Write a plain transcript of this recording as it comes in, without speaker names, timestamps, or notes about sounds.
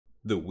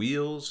The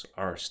wheels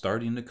are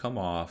starting to come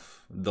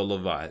off the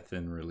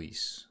Leviathan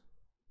release.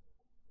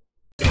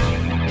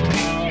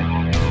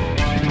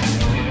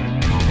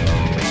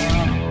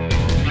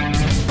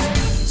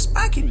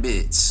 Spiky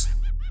Bits.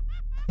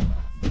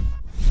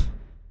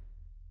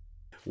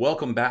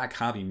 Welcome back,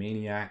 Hobby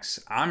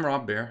Maniacs. I'm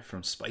Rob Bear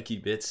from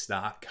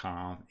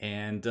SpikyBits.com,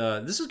 and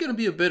this is going to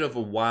be a bit of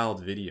a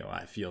wild video,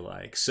 I feel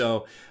like.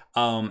 So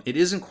it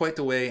isn't quite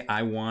the way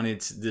I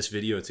wanted this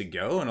video to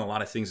go, and a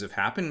lot of things have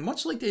happened,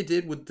 much like they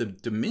did with the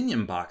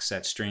Dominion box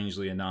set,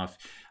 strangely enough.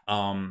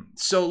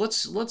 So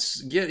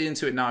let's get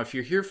into it now. If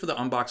you're here for the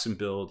unboxing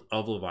build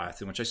of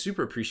Leviathan, which I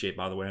super appreciate,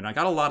 by the way, and I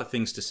got a lot of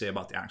things to say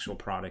about the actual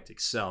product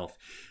itself,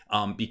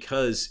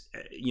 because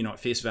you know, at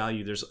face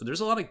value, there's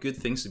a lot of good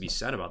things to be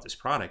said about this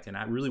product, and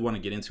I really want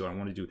to get into it.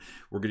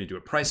 We're going to do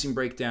a pricing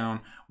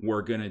breakdown.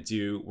 We're going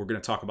to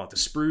talk about the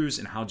sprues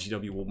and how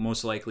GW will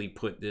most likely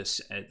put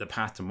this at the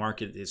path to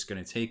market it's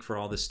going to take for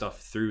all this stuff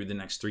through the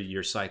next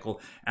 3-year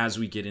cycle as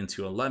we get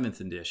into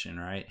 11th edition,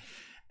 right?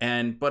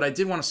 But I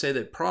did want to say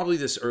that probably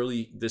this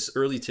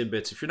early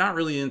tidbits, if you're not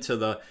really into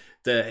the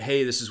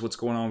hey, this is what's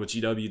going on with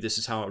GW, this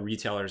is how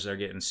retailers are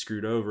getting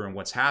screwed over and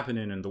what's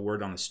happening and the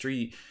word on the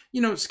street,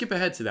 you know, skip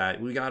ahead to that.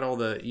 We got all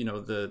the, you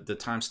know, the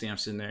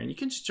timestamps in there, and you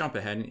can just jump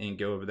ahead and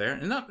go over there,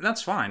 and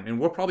that's fine. And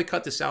we'll probably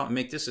cut this out and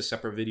make this a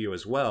separate video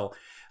as well,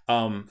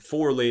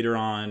 for later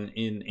on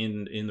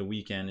in the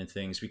weekend and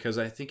things, because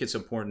I think it's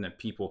important that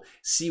people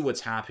see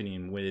what's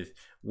happening with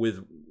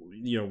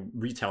you know,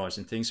 retailers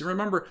and things. And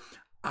remember,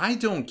 we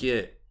don't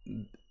get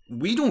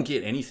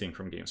anything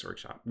from Games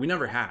Workshop. We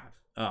never have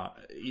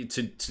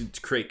to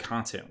create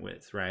content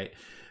with, right?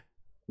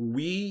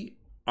 We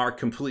are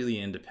completely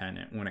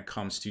independent when it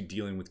comes to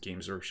dealing with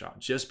Games Workshop,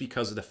 just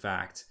because of the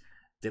fact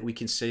that we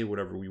can say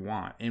whatever we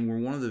want. And we're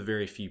one of the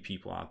very few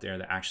people out there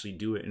that actually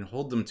do it and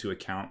hold them to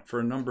account for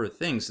a number of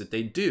things that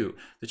they do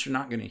that you're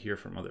not going to hear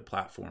from other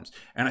platforms.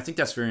 And I think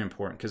that's very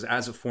important, because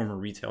as a former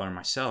retailer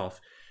myself,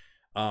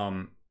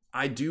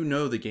 I do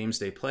know the games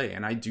they play,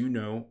 and I do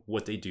know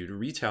what they do to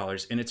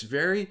retailers. And it's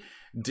very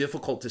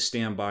difficult to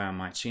stand by on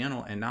my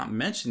channel and not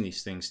mention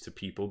these things to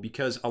people,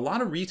 because a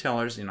lot of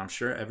retailers, and I'm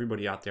sure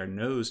everybody out there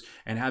knows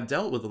and have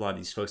dealt with a lot of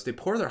these folks, they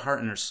pour their heart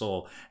and their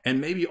soul and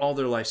maybe all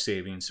their life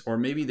savings, or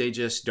maybe they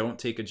just don't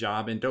take a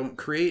job and don't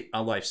create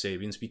a life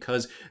savings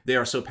because they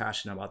are so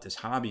passionate about this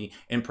hobby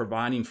and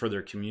providing for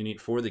their community,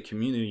 for the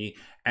community,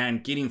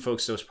 and getting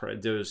folks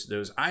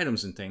those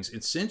items and things.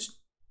 And since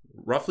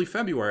roughly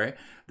February,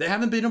 they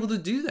haven't been able to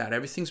do that.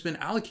 Everything's been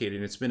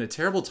allocated. It's been a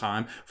terrible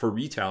time for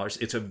retailers.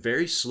 It's a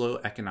very slow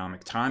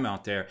economic time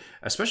out there,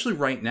 especially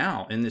right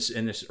now in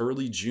this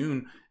early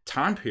June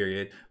time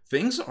period.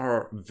 Things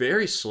are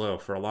very slow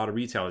for a lot of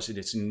retailers. And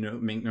it's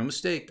make no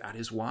mistake, that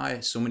is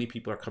why so many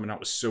people are coming out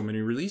with so many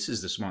releases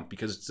this month,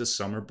 because it's the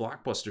summer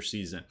blockbuster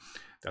season.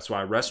 That's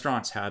why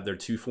restaurants have their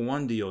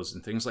 2-for-1 deals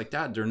and things like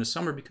that during the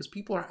summer, because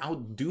people are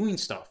out doing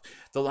stuff.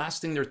 The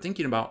last thing they're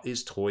thinking about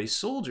is toy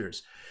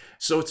soldiers.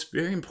 So it's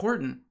very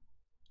important.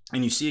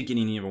 And you see it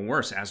getting even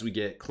worse as we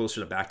get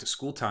closer to back to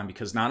school time,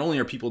 because not only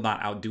are people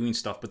not out doing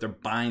stuff, but they're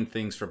buying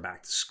things for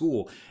back to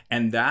school.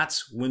 And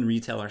that's when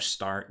retailers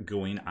start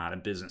going out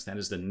of business. That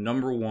is the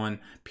 #1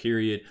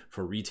 period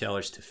for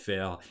retailers to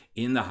fail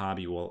in the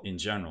hobby, well, in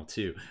general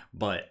too.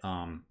 But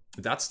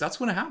that's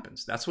when it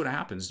happens. That's what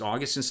happens,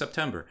 August and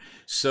September.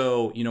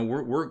 So, you know,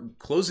 we're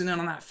closing in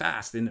on that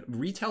fast, and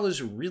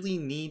retailers really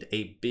need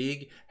a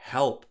big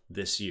help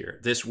this year,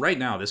 this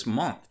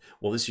month,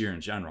 well, this year in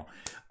general,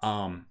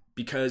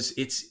 because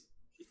it's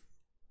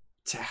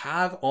to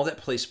have all that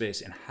play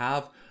space and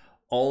have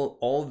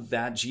all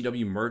that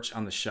GW merch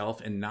on the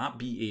shelf and not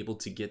be able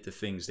to get the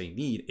things they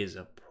need is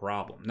a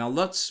problem. Now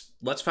let's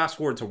fast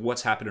forward to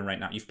what's happening right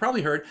now. You've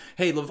probably heard,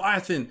 hey,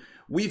 Leviathan,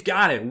 we've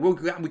got it. We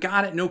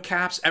got it. No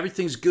caps.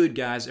 Everything's good,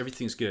 guys.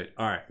 Everything's good.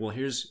 All right. Well,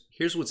 here's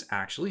what's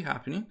actually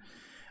happening.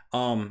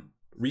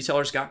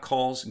 Retailers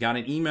got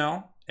an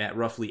email at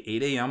roughly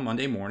 8 a.m.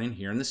 Monday morning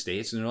here in the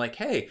States, and they're like,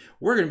 hey,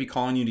 we're going to be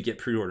calling you to get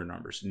pre-order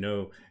numbers.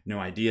 No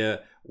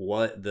idea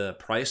what the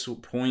price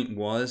point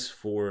was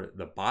for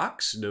the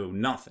box. No,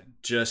 nothing.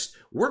 Just,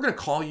 we're going to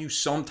call you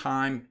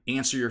sometime,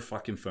 answer your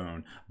fucking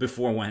phone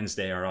before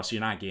Wednesday, or else you're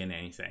not getting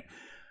anything.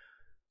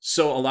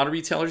 So a lot of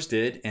retailers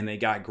did, and they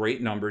got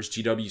great numbers.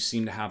 GW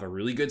seemed to have a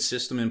really good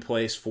system in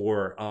place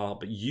for,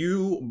 but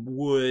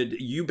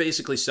you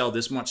basically sell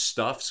this much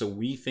stuff, so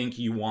we think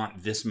you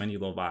want this many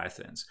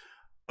Leviathans.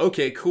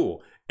 Okay,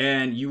 cool.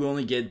 And you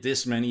only get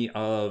this many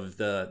of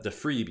the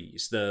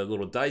freebies, the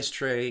little dice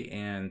tray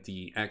and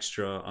the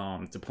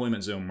extra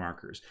deployment zone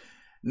markers.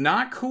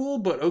 Not cool,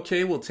 but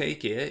okay, we'll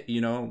take it.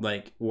 You know,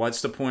 like,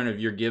 what's the point of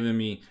you're giving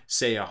me,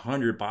 say,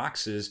 100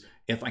 boxes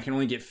if I can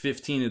only get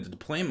 15 of the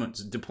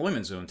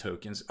deployment zone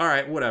tokens? All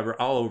right, whatever.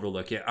 I'll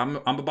overlook it. I'm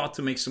about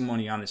to make some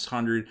money on this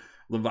 100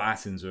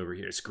 Leviathans over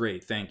here. It's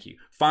great. Thank you.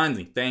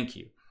 Finally, thank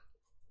you.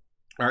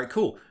 All right,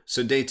 cool.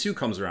 So day 2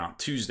 comes around,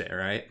 Tuesday,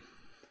 right?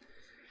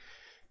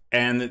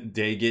 And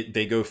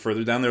they go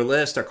further down their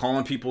list. They're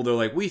calling people. They're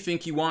like, we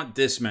think you want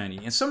this many.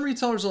 And some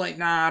retailers are like,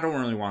 nah, I don't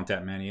really want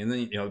that many. And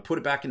then, put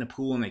it back in the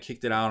pool, and they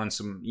kicked it out on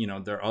some,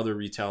 their other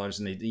retailers.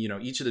 And they,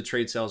 each of the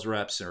trade sales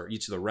reps or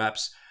each of the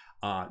reps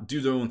do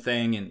their own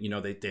thing. And,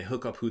 they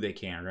hook up who they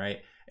can,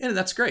 right? And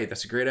that's great.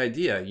 That's a great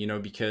idea,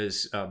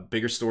 because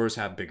bigger stores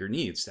have bigger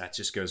needs. That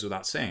just goes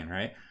without saying,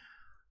 right?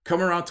 Come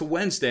around to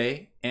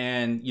Wednesday,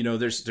 and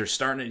there's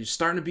starting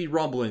to be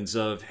rumblings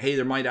of, hey,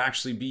 there might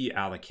actually be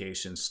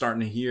allocations.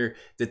 Starting to hear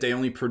that they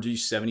only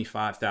produce 72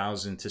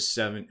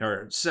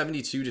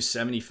 to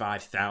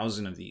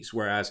 75,000 of these,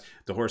 whereas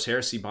the Horse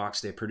Heresy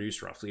box, they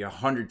produce roughly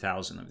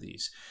 100,000 of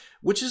these,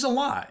 which is a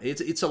lot.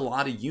 It's a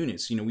lot of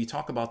units. We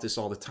talk about this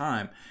all the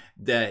time,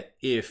 that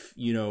if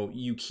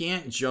you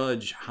can't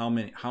judge how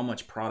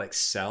much products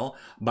sell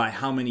by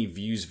how many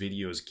views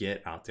videos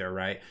get out there,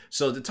 right?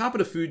 So the top of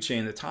the food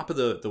chain, the top of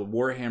the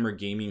Warhammer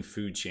gaming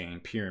food chain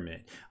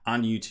pyramid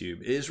on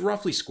YouTube is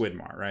roughly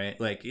Squidmar, right?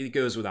 Like, it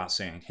goes without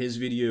saying, his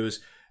videos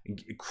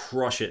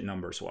crush it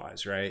numbers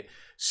wise, right?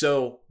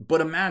 So,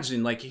 but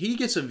imagine, like, he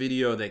gets a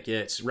video that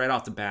gets right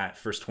off the bat,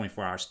 first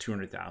 24 hours,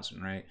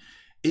 200,000, right?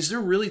 Is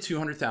there really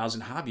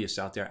 200,000 hobbyists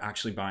out there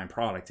actually buying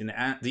product? And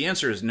the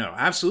answer is no,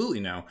 absolutely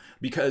no,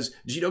 because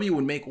GW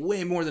would make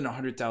way more than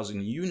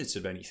 100,000 units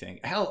of anything.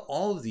 Hell,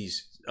 all of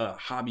these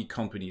hobby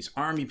companies,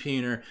 Army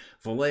Painter,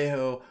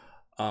 Vallejo,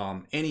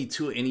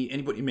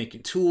 anybody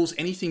making tools,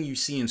 anything you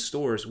see in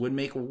stores would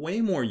make way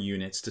more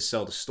units to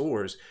sell to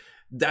stores.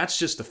 That's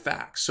just a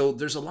fact. So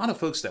there's a lot of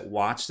folks that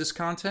watch this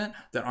content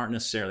that aren't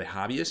necessarily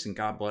hobbyists, and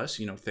God bless,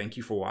 thank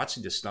you for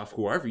watching this stuff,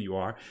 whoever you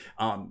are,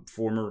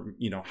 former,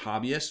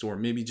 hobbyist, or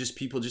maybe just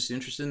people just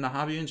interested in the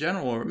hobby in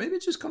general, or maybe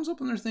it just comes up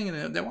on their thing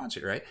and they watch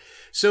it, right?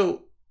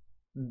 So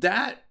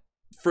that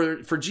for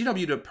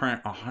GW to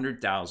print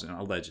 100,000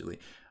 allegedly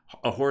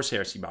Horse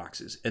Heresy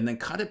boxes and then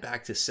cut it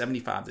back to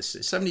 72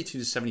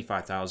 to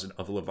 75,000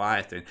 of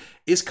Leviathan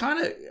is kind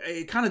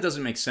of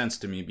doesn't make sense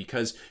to me,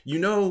 because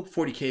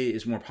 40k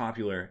is more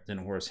popular than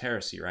Horse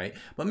Heresy, right?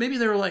 But maybe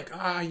they were like,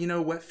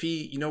 wet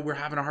feet, we're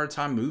having a hard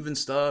time moving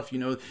stuff,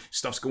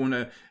 stuff's going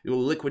to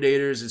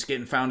liquidators, it's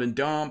getting found in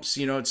dumps,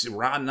 it's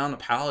rotting on the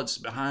pallets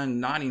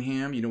behind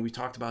Nottingham, we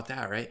talked about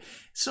that, right?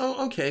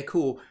 So okay,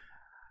 cool.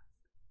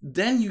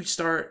 Then you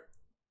start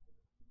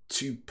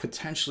to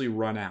potentially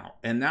run out.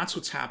 And that's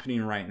what's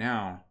happening right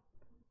now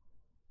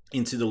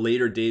into the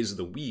later days of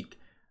the week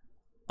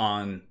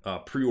on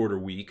pre-order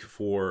week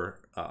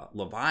for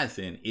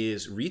Leviathan,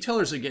 is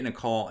retailers are getting a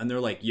call and they're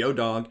like, yo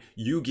dog,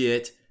 you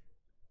get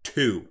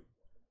 2.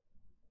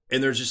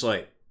 And they're just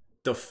like,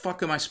 the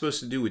fuck am I supposed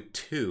to do with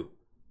 2?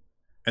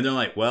 And they're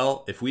like,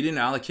 well, if we didn't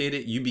allocate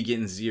it, you'd be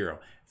getting 0.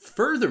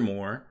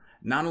 Furthermore,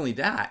 not only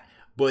that,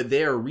 but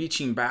they are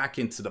reaching back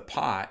into the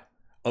pot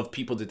of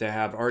people that they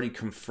have already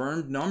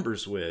confirmed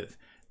numbers with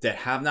that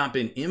have not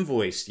been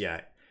invoiced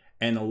yet.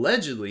 And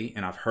allegedly,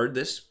 and I've heard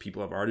this,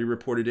 people have already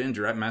reported in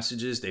direct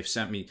messages. They've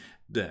sent me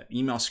the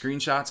email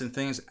screenshots and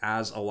things,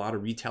 as a lot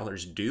of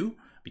retailers do,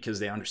 because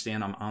they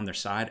understand I'm on their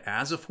side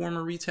as a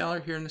former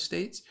retailer here in the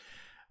States.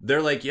 They're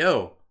like,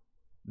 yo,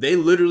 they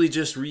literally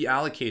just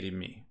reallocated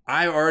me.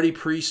 I already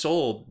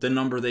pre-sold the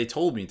number they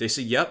told me. They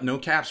said, yep, no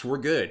caps, we're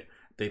good.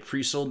 They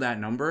pre-sold that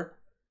number.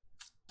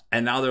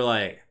 And now they're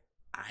like,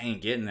 I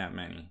ain't getting that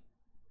many.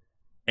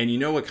 And you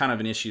know what kind of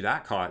an issue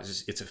that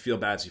causes? It's a feel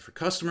badsy for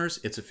customers.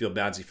 It's a feel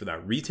badsy for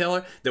that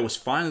retailer that was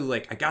finally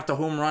like, I got the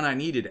home run I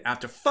needed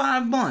after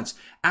 5 months.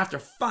 After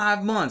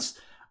 5 months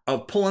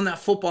of pulling that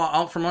football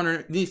out from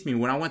underneath me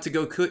when I went to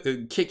go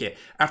kick it.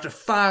 After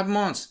 5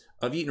 months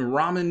of eating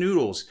ramen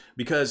noodles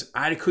because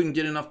I couldn't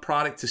get enough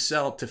product to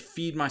sell to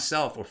feed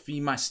myself or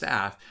feed my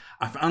staff,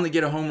 I finally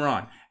get a home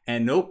run.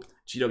 And nope,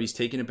 GW's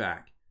taking it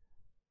back.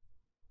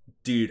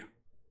 Dude,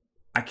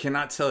 I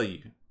cannot tell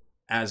you,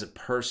 as a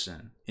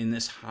person in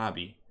this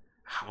hobby,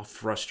 how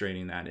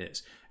frustrating that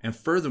is. And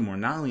furthermore,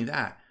 not only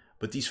that,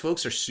 but these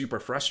folks are super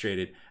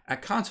frustrated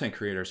at content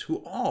creators who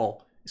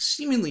all,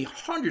 seemingly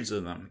hundreds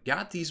of them,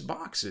 got these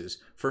boxes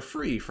for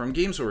free from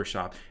Games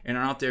Workshop and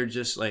are out there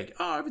just like,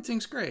 oh,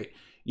 everything's great.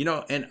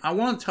 And I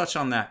want to touch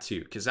on that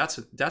too, because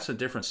that's a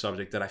different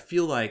subject that I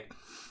feel like,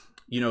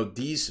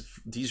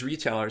 these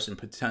retailers and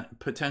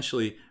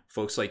potentially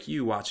folks like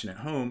you watching at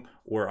home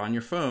or on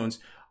your phones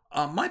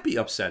might be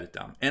upset at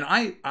them. And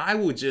I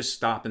would just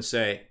stop and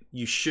say,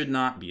 you should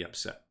not be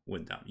upset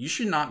with them. You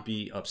should not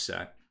be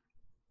upset.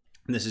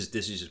 And this is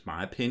just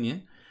my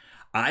opinion.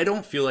 I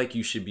don't feel like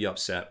you should be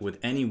upset with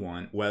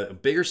anyone, whether a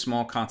big or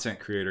small content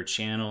creator,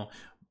 channel,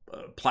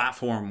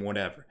 platform,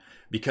 whatever,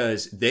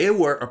 because they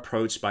were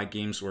approached by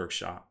Games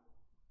Workshop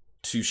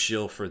to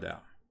shill for them,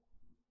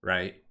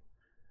 right?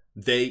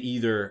 They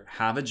either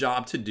have a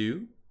job to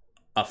do,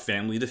 a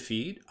family to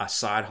feed, a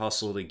side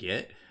hustle to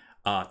get,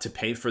 to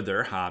pay for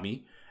their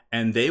hobby,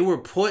 and they were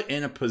put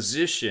in a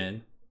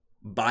position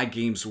by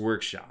Games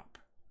Workshop.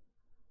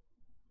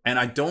 And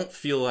I don't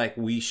feel like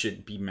we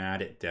should be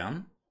mad at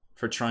them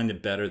for trying to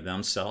better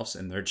themselves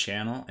and their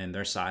channel and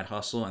their side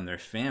hustle and their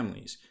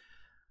families.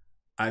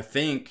 I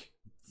think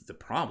the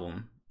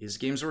problem is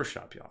Games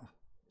Workshop, y'all.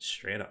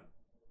 Straight up.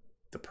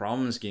 The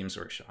problem is Games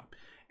Workshop.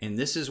 And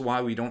this is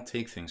why we don't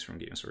take things from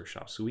Games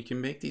Workshop. So we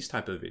can make these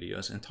type of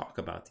videos and talk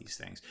about these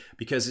things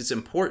because it's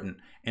important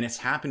and it's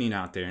happening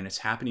out there, and it's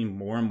happening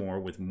more and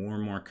more with more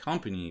and more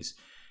companies.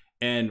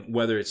 And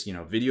whether it's, you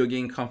know, video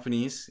game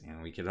companies,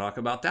 and we could talk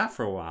about that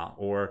for a while,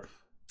 or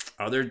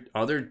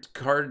other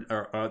card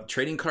or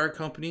trading card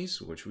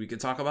companies, which we could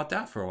talk about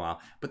that for a while.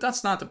 But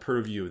that's not the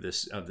purview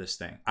of this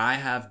thing. I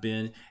have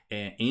been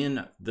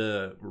in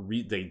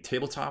the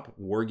tabletop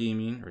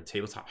wargaming or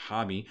tabletop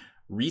hobby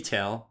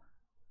retail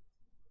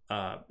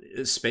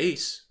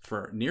space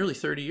for nearly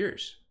 30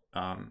 years.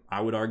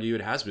 I would argue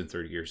it has been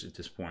 30 years at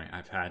this point.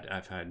 I've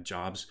had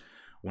jobs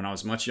when I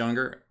was much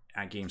younger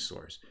at game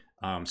stores.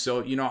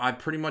 So, you know, I've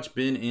pretty much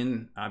been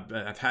in,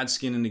 I've had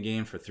skin in the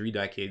game for 3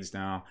 decades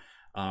now.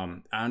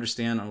 I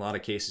understand in a lot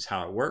of cases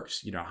how it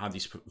works, you know, how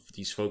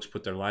these folks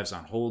put their lives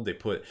on hold. They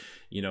put,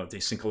 you know,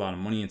 they sink a lot of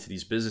money into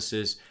these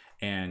businesses.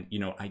 And, you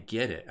know, I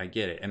get it.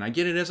 And I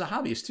get it as a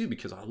hobbyist too,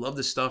 because I love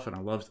this stuff, and I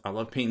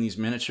love painting these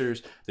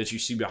miniatures that you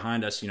see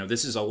behind us. You know,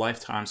 this is a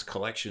lifetime's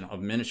collection of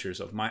miniatures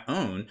of my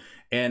own.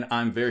 And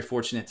I'm very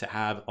fortunate to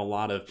have a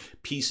lot of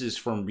pieces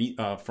from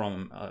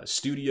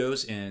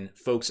studios and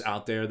folks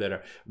out there that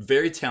are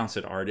very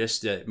talented artists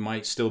that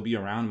might still be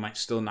around, might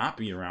still not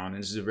be around.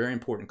 And this is a very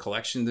important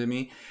collection to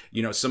me.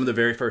 You know, some of the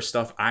very first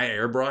stuff I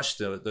airbrushed,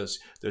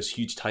 those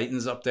huge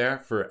Titans up there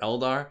for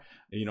Eldar,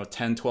 you know,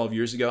 10, 12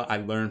 years ago, I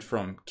learned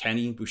from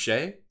Kenny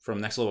Boucher from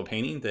Next Level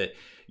Painting that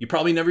you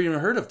probably never even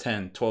heard of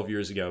 10, 12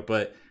 years ago,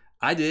 but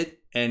I did.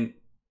 And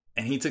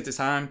he took the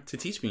time to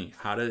teach me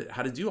how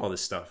to do all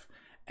this stuff.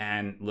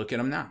 And look at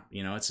him now.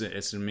 You know, it's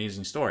an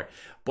amazing story.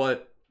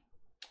 But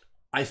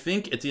I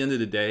think at the end of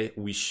the day,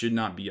 we should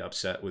not be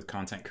upset with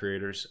content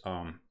creators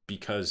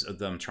because of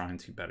them trying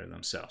to better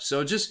themselves. So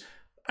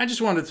I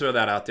just wanted to throw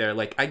that out there.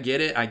 Like, I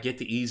get it. I get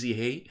the easy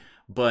hate,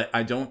 but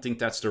I don't think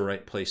that's the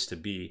right place to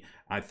be.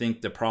 I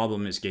think the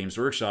problem is Games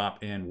Workshop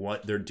and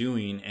what they're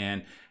doing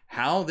and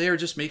how they're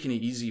just making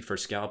it easy for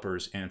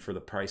scalpers and for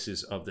the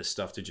prices of this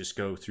stuff to just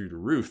go through the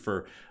roof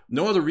for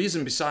no other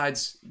reason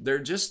besides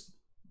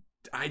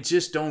I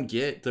just don't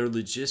get their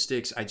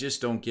logistics. I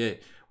just don't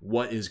get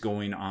what is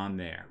going on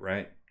there,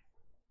 right?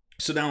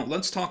 So now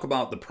let's talk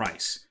about the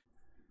price.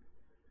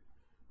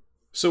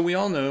 So we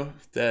all know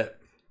that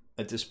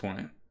at this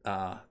point,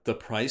 the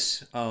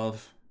price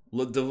of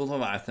the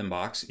Leviathan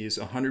box is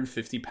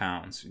 150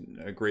 pounds,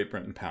 Great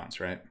Britain pounds,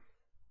 right?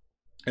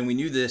 And we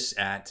knew this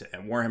at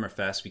Warhammer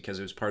Fest because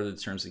it was part of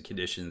the terms and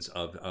conditions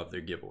of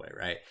their giveaway,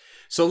 right?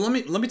 So let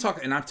me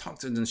talk, and I've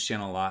talked in this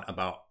channel a lot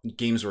about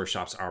Games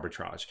Workshop's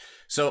arbitrage.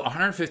 So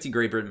 150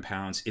 Great Britain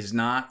pounds is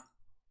not,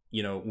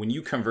 you know, when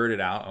you convert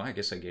it out. Oh, I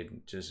guess I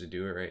could just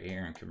do it right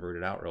here and convert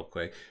it out real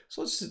quick.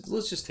 So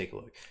let's just take a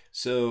look.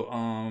 So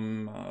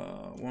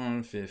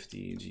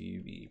 150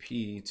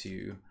 GBP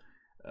to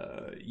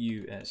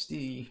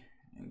USD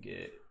and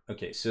get,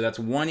 okay, so that's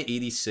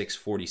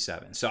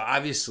 186.47. So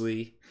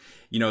obviously,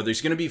 you know,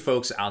 there's going to be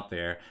folks out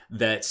there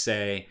that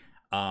say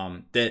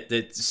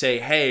that say,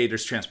 hey,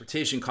 there's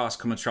transportation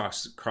costs coming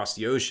across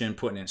the ocean,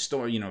 putting it in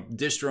store, you know,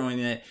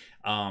 distributing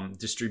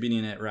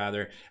it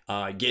rather,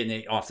 getting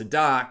it off the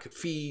dock,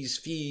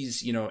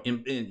 fees, you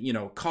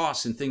know,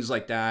 costs and things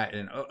like that.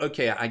 And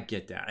okay, I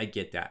get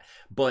that.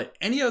 But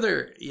any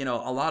other, you know,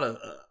 a lot of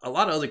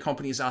other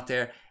companies out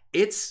there,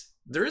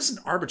 there is an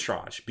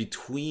arbitrage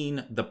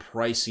between the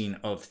pricing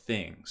of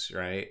things,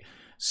 right?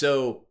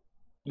 So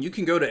you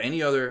can go to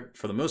any other,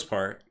 for the most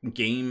part,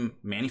 game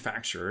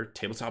manufacturer,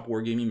 tabletop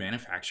wargaming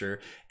manufacturer,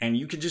 and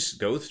you can just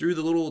go through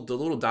the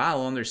little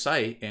dial on their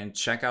site and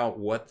check out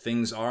what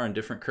things are in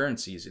different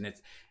currencies. And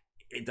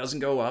it doesn't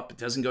go up, it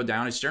doesn't go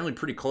down. It's generally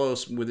pretty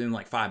close, within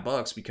like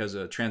 $5 because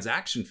of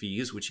transaction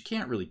fees, which you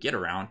can't really get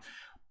around.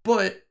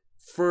 But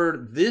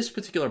for this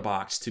particular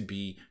box to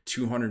be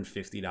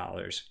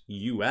 $250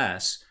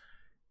 US,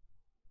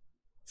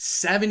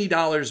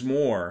 $70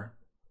 more,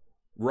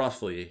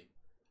 roughly,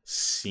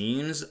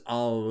 seems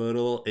a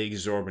little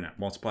exorbitant.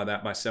 Multiply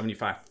that by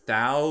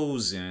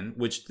 75,000,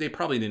 which they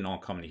probably didn't all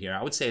come to here.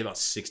 I would say about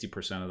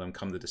 60% of them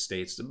come to the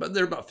States, but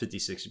they're about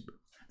 50-60.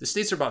 The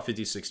States are about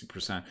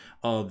 50-60%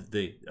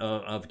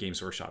 of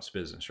Games Workshop's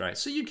business, right?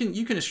 So you can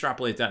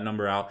extrapolate that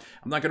number out.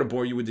 I'm not going to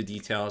bore you with the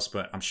details,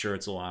 but I'm sure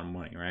it's a lot of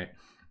money, right?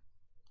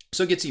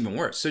 So it gets even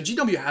worse. So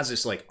GW has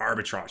this like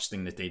arbitrage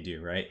thing that they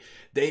do, right?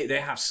 They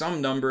have some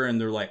number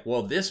and they're like,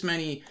 well, this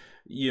many,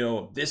 you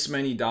know, this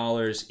many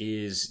dollars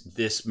is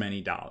this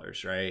many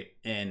dollars, right?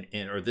 And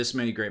or this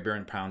many Great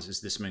Britain pounds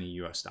is this many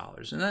US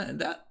dollars. And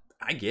that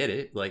I get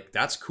it. Like,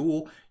 that's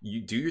cool.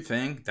 You do your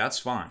thing. That's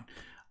fine.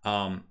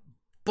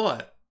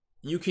 But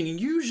you can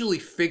usually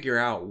figure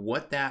out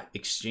what that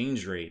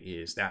exchange rate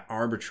is, that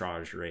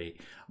arbitrage rate,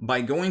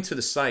 by going to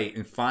the site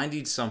and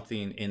finding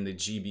something in the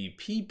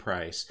GBP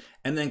price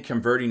and then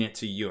converting it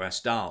to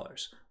US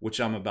dollars,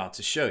 which I'm about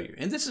to show you.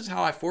 And this is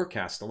how I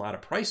forecast a lot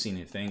of pricing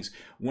and things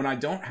when I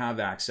don't have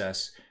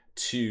access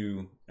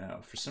to,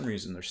 for some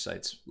reason their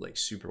site's like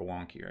super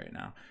wonky right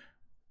now.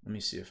 Let me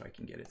see if I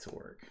can get it to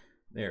work.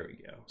 There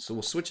we go. So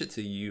we'll switch it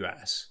to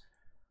US.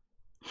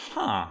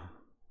 Huh.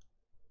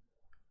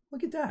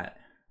 Look at that.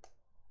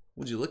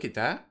 Would you look at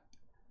that?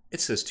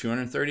 It says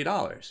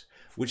 $230,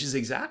 which is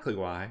exactly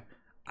why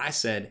I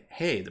said,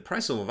 hey, the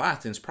price of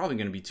Leviathan is probably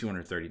going to be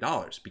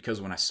 $230, because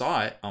when I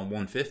saw it on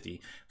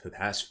 150 for the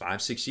past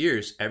 5-6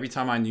 years, every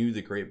time I knew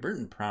the Great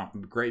Britain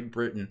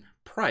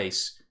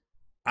price,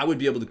 I would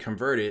be able to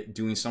convert it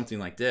doing something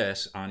like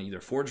this on either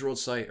Forge World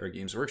site or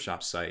Games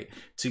Workshop site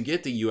to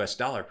get the US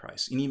dollar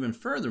price. And even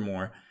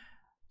furthermore,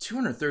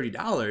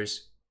 $230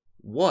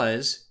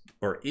 was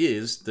or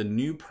is the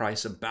new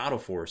price of battle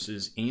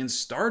forces and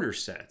starter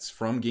sets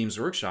from Games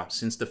Workshop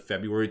since the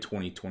February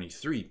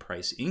 2023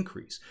 price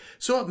increase.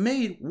 So it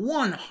made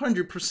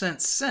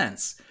 100%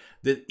 sense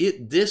that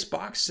this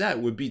box set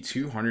would be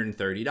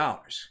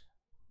 $230.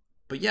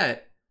 But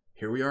yet,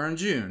 here we are in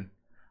June,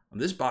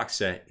 and this box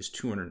set is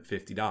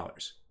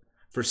 $250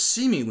 for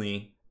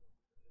seemingly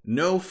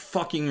no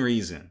fucking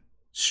reason,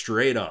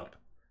 straight up,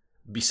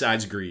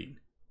 besides greed.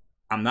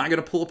 I'm not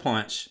going to pull a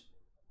punch.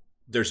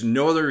 There's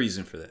no other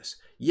reason for this.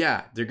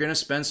 Yeah, they're going to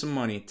spend some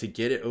money to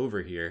get it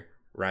over here,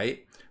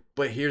 right?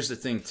 But here's the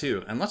thing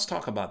too, and let's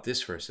talk about this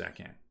for a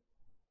second.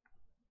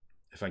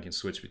 If I can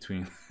switch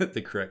between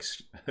the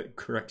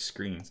correct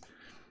screens.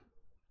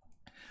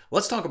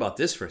 Let's talk about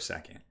this for a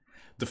second.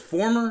 The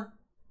former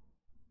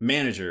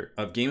manager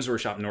of Games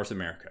Workshop North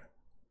America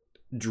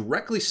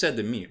directly said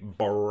to me,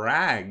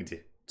 bragged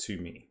to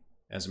me,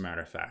 as a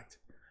matter of fact,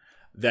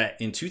 that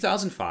in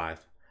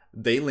 2005,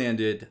 they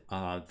landed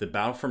the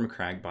Battle for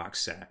McCrag box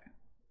set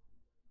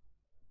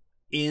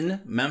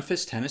in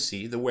Memphis,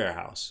 Tennessee, the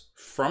warehouse,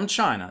 from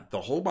China. The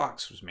whole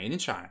box was made in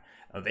China.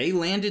 They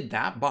landed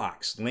that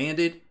box,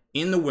 landed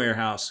in the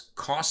warehouse,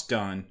 cost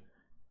done,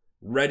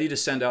 ready to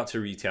send out to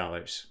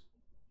retailers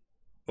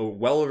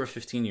well over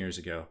 15 years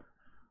ago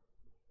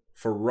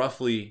for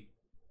roughly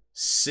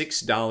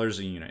 $6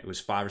 a unit. It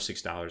was $5 or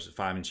 $6,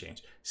 5 and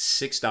change,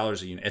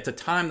 $6 a unit. At the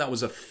time, that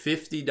was a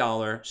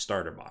 $50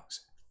 starter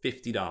box.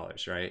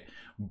 $50, right?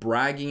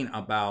 Bragging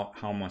about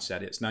how much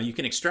that is. Now you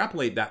can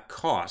extrapolate that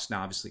cost.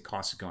 Now obviously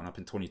costs have gone up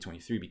in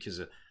 2023 because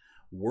of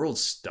world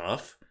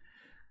stuff.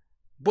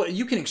 But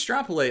you can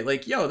extrapolate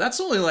like, yo, that's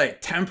only like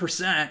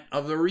 10%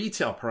 of the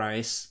retail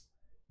price.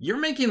 You're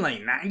making like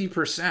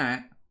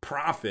 90%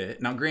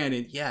 profit. Now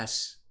granted,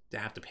 yes, they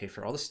have to pay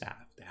for all the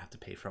staff. They have to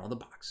pay for all the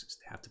boxes.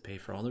 They have to pay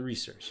for all the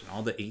research and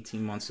all the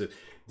 18 months of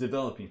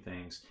developing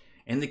things.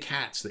 And the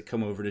cats that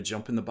come over to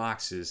jump in the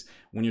boxes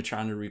when you're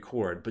trying to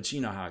record. But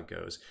you know how it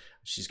goes.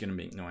 She's going to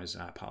make noise.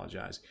 I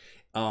apologize.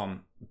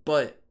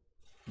 But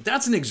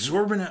that's an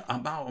exorbitant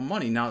amount of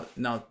money. Now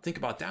think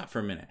about that for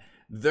a minute.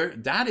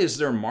 That is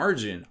their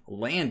margin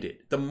landed.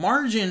 The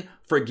margin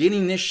for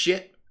getting this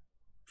shit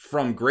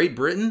from Great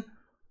Britain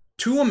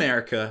to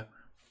America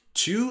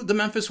to the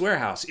Memphis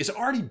warehouse is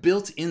already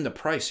built in the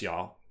price,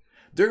 y'all.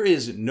 There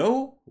is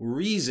no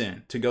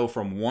reason to go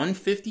from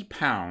 150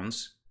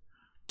 pounds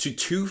to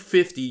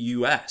 250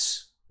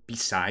 US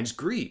besides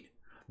greed.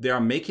 They are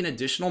making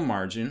additional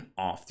margin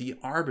off the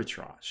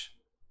arbitrage.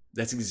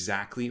 That's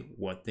exactly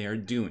what they are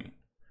doing.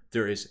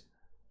 There is,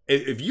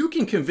 if you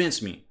can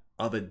convince me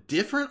of a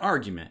different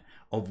argument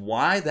of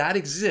why that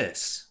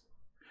exists,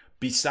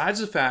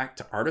 besides the fact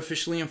to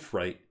artificially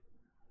inflate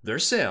their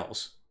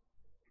sales,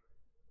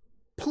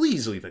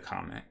 please leave a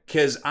comment,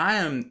 because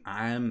I'm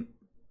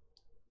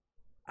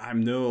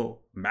no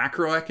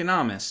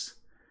macroeconomist,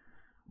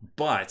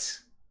 but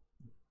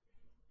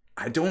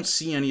I don't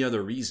see any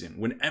other reason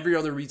when every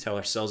other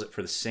retailer sells it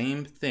for the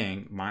same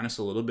thing minus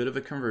a little bit of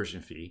a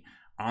conversion fee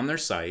on their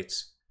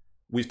sites.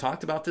 We've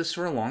talked about this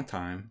for a long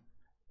time,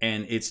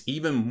 and it's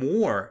even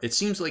more, it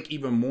seems like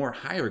even more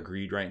higher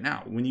greed right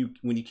now when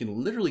you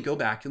can literally go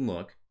back and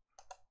look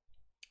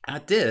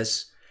at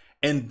this,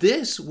 and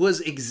this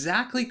was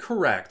exactly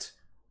correct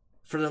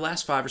for the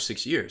last 5 or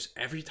 6 years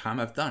every time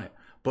I've done it.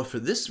 But for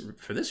this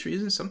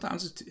reason,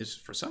 sometimes it's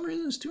for some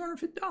reason it's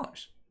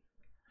 $250.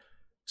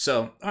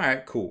 So, all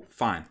right, cool,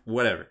 fine,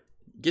 whatever.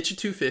 Get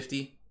your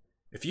 $250.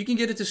 If you can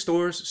get it to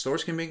stores,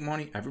 stores can make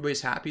money.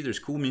 Everybody's happy. There's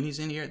cool minis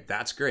in here.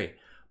 That's great.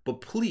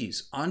 But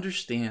please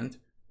understand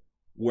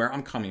where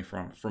I'm coming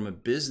from a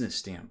business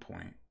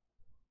standpoint.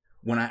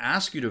 When I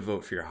ask you to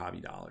vote for your hobby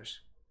dollars,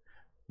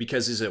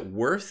 because is it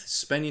worth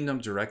spending them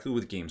directly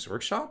with Games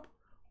Workshop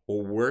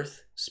or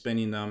worth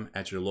spending them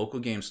at your local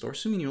game store,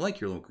 assuming you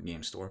like your local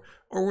game store,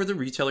 or with a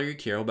retailer you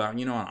care about,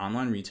 you know, an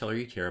online retailer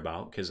you care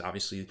about, because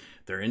obviously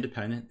they're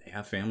independent, they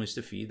have families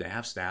to feed, they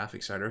have staff,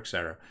 et cetera, et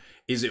cetera.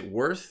 Is it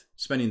worth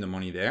spending the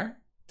money there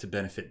to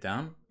benefit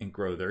them and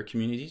grow their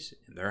communities,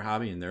 and their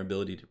hobby, and their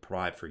ability to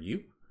provide for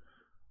you?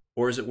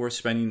 Or is it worth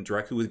spending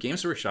directly with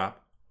Games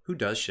Workshop, who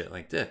does shit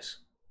like this?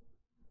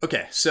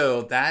 Okay,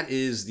 so that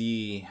is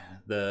the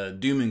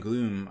doom and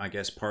gloom, I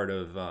guess, part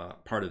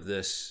of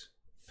this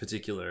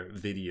particular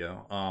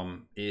video.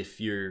 If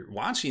you're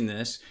watching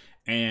this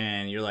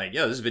and you're like,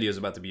 yo, this video is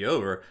about to be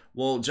over,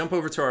 well, jump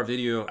over to our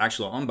video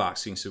actual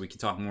unboxing so we can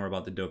talk more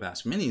about the dope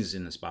ass minis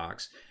in this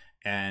box.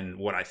 and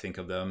what I think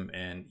of them,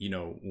 and you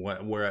know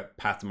what where at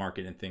path to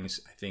market and things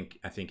I think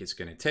it's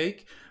going to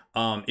take.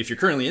 If you're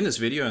currently in this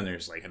video and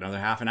there's like another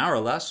half an hour or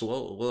less,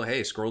 well,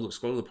 hey, scroll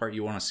to the part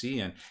you want to see,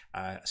 and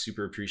I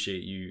super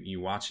appreciate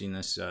you watching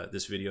this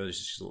this video. This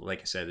is just,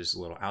 like I said, this is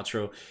a little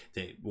outro.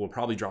 They will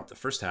probably drop the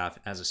first half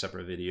as a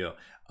separate video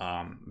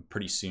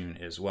pretty soon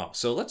as well.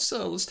 So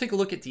let's take a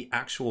look at the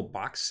actual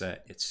box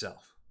set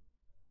itself.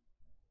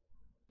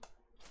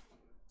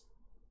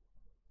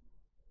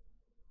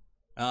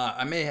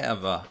 I may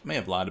have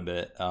lied a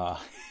bit.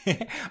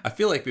 I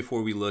feel like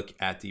before we look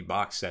at the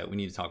box set, we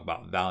need to talk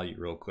about value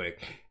real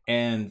quick,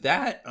 and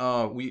that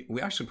we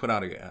actually put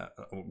out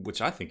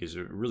which I think is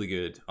a really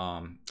good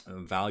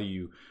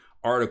value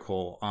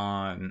article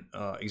on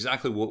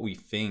exactly what we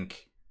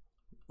think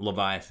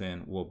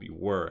Leviathan will be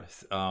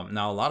worth.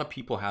 Now, a lot of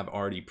people have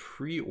already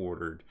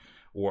pre-ordered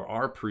or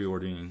are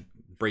pre-ordering,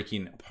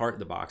 breaking apart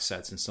the box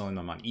sets and selling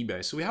them on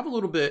eBay. So we have a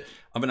little bit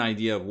of an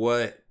idea of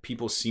what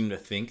people seem to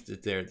think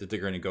that they're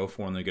going to go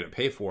for and they're going to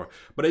pay for.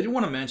 But I do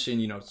want to mention,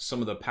 you know, some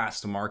of the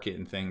past to market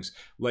and things.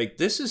 Like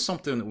this is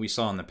something that we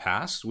saw in the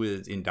past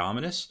with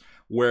Indominus,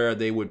 where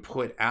they would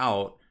put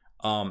out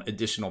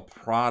additional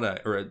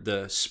product, or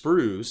the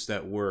sprues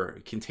that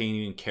were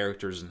containing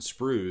characters and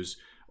sprues,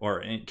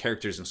 or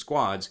characters and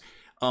squads,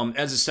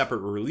 as a separate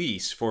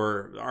release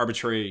for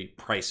arbitrary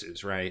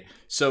prices, right?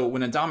 So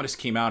when Indominus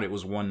came out, it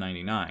was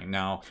 $199.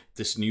 Now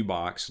this new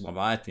box,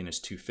 Leviathan, is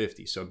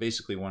 $250. So it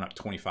basically went up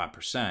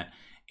 25%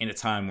 in a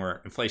time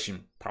where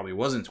inflation probably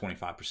wasn't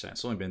 25%.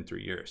 It's only been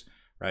 3 years,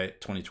 right?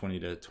 2020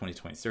 to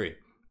 2023.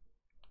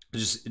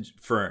 Just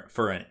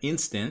for an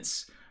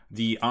instance,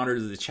 the Honor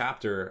to the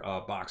Chapter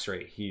box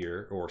right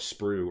here, or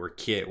sprue or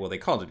kit, well, they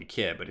called it a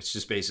kit, but it's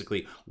just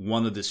basically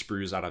one of the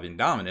sprues out of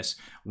Indominus,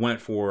 went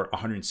for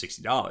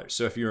 $160.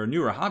 So if you're a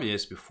newer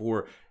hobbyist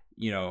before,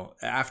 you know,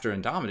 after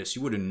Indominus,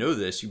 you wouldn't know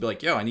this. You'd be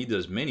like, yo, I need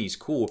those minis,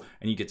 cool,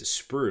 and you get the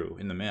sprue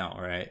in the mail,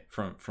 right,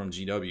 from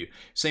GW.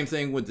 Same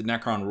thing with the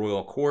Necron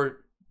Royal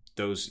Court.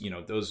 Those, you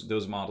know,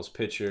 those models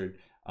pictured,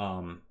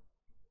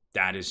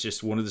 that is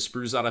just one of the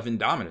sprues out of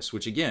Indominus,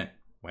 which again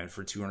went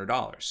for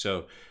 $200.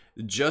 So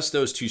just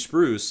those two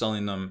sprues,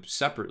 selling them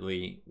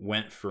separately,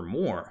 went for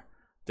more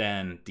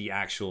than the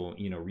actual,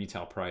 you know,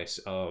 retail price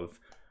of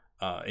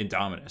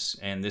Indominus.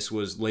 And this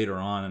was later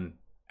on,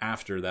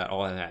 after that,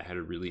 all of that had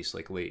a release,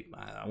 like late,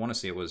 I want to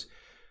say it was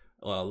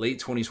late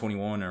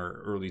 2021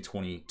 or early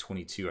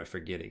 2022, I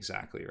forget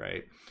exactly,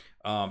 right?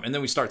 And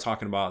then we start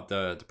talking about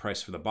the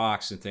price for the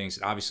box and things.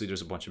 Obviously,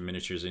 there's a bunch of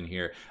miniatures in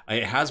here.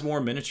 It has more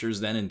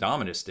miniatures than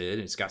Indominus did.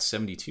 It's got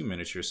 72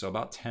 miniatures, so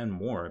about 10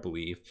 more, I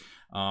believe,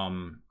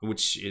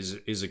 which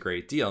is a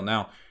great deal.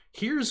 Now,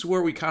 here's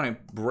where we kind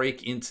of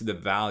break into the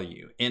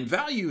value. And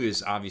value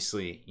is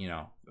obviously, you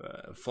know,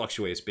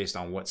 fluctuates based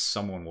on what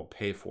someone will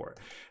pay for it.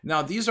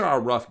 Now, these are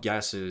our rough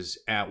guesses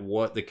at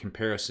what the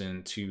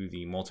comparison to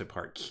the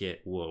multi-part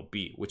kit will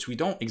be, which we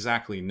don't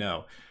exactly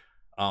know.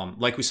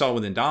 Like we saw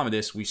with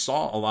Indominus, we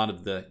saw a lot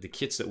of the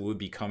kits that would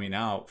be coming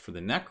out for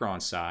the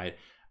Necron side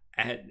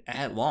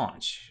at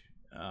launch.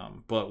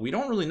 But we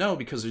don't really know,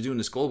 because they're doing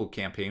this global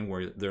campaign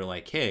where they're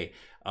like, hey,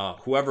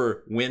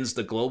 whoever wins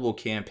the global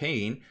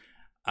campaign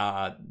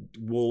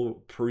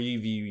will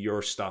preview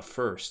your stuff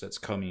first. That's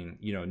coming,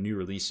 you know, new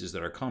releases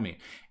that are coming.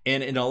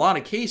 And in a lot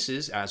of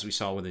cases, as we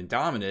saw with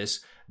Indominus,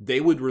 they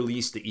would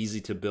release the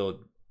easy to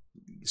build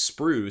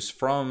sprues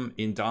from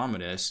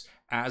Indominus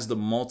as the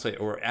multi,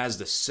 or as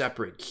the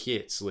separate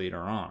kits later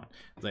on,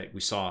 like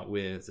we saw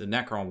with the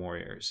Necron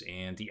Warriors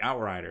and the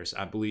Outriders.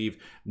 I believe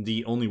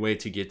the only way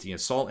to get the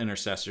Assault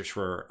Intercessors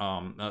for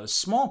a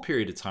small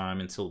period of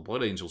time until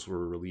Blood Angels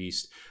were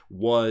released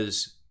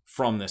was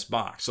from this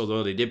box.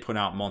 Although they did put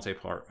out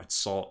multi-part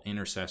Assault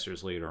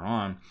Intercessors later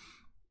on,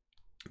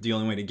 the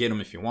only way to get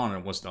them, if you wanted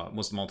them, was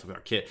the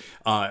multi-part kit.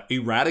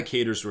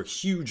 Eradicators were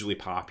hugely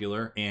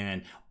popular,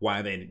 and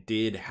while they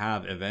did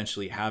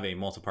eventually have a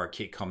multi-part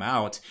kit come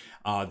out,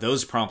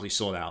 those promptly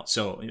sold out.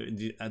 So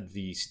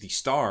the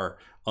star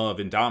of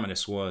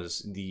Indominus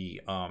was the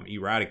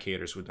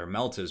Eradicators with their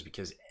Meltas,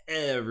 because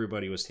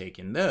everybody was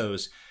taking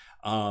those.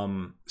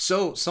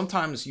 So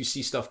sometimes you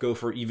see stuff go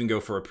for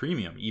a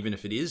premium, even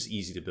if it is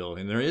easy to build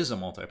and there is a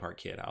multi-part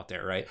kit out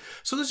there, right?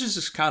 So this is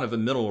just kind of a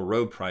middle of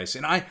road price.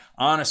 And I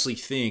honestly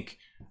think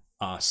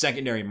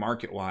secondary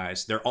market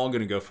wise, they're all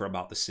going to go for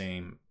about the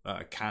same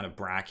kind of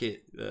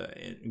bracket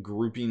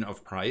grouping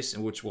of price,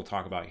 and which we'll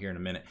talk about here in a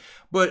minute.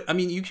 But I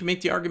mean, you can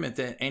make the argument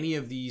that any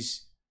of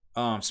these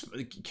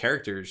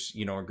characters,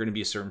 you know, are going to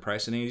be a certain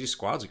price, and any of these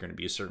squads are going to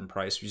be a certain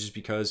price, just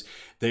because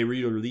they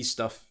release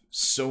stuff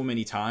so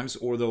many times,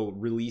 or they'll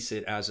release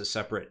it as a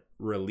separate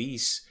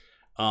release,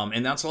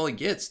 and that's all it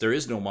gets. There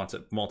is no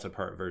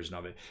multi-part version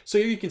of it. So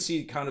here you can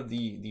see kind of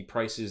the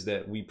prices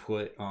that we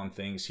put on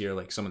things here,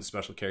 like some of the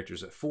special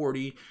characters at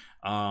 40,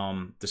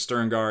 the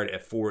Stern Guard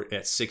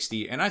at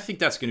 60, and I think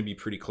that's going to be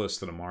pretty close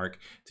to the mark,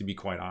 to be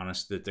quite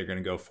honest, that they're going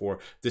to go for.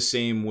 The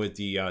same with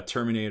the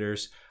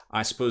Terminators.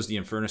 I suppose the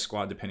Inferno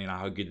Squad, depending on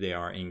how good they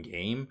are in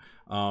game,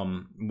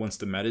 once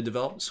the meta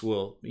develops,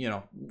 we'll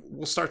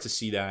start to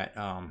see that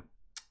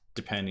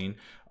depending.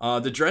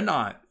 The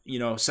Dreadnought, you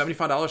know,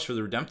 $75 for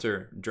the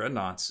Redemptor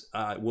Dreadnoughts.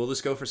 Will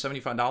this go for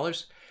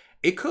 $75?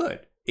 It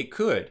could. It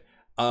could.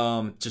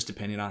 Just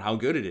depending on how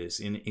good it is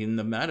in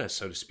the meta,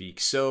 so to speak.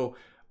 So,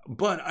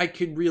 but I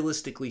could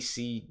realistically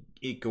see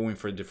it going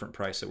for a different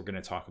price that we're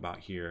going to talk about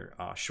here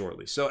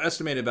shortly. So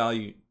estimated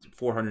value,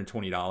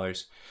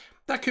 $420.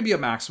 That could be a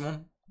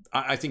maximum.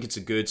 I think it's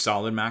a good,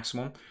 solid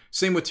maximum.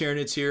 Same with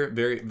Tyranids here.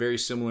 Very, very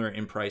similar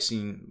in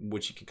pricing,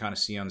 which you can kind of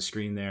see on the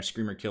screen there.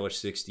 Screamer Killer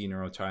 60,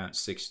 Neuro Tyrant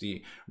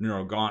 60,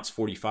 Neuro Gaunts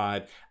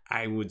 45.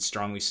 I would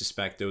strongly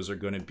suspect those are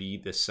going to be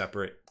the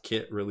separate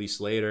kit released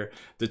later.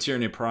 The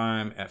Tyranid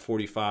Prime at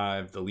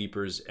 45, the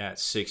Leapers at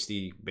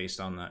 60, based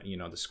on the, you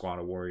know, the squad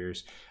of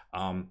warriors.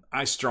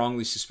 I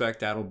strongly suspect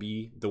that'll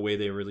be the way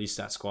they release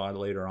that squad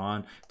later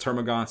on.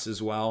 Termagants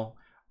as well.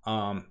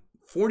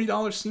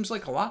 $40 seems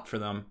like a lot for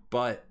them,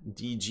 but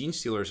the Gene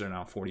Stealers are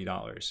now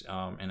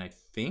 $40. And I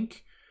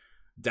think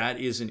that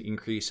is an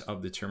increase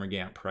of the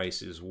Termagant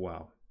price as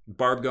well.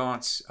 Barb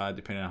Gaunts,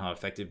 depending on how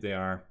effective they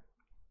are,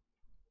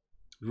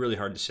 really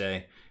hard to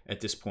say at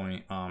this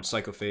point.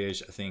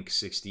 Psychophage, I think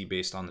 60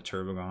 based on the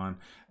Turbogon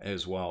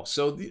as well.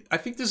 So I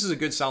think this is a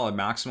good solid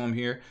maximum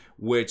here,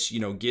 which, you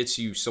know, gets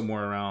you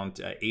somewhere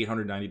around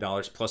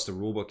 $890 plus the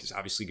rulebook is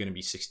obviously going to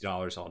be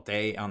 $60 all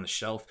day on the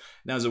shelf.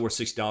 Now, is it worth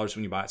 $60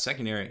 when you buy it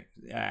secondary?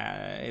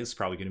 It's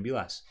probably going to be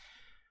less.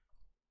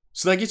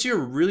 So that gets you a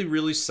really,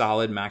 really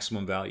solid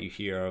maximum value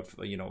here of,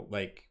 you know,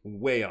 like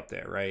way up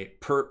there,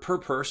 right? Per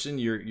person,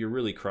 you're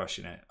really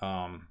crushing it.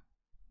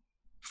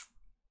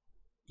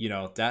 You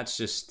know, that's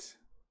just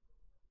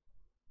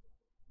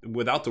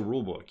without the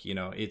rule book, you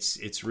know,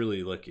 it's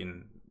really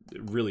looking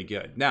really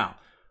good. Now,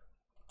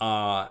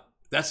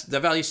 that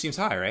value seems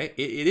high, right?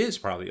 It is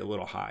probably a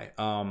little high.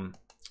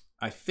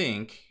 I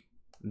think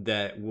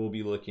that we'll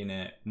be looking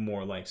at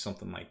more like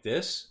something like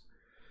this.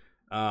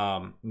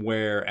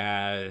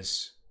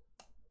 Whereas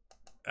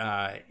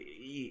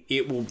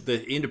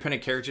the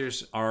independent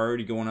characters are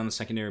already going on the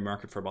secondary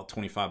market for about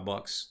 $25,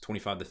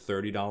 $25 to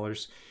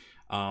 $30.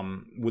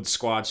 With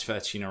squads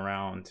fetching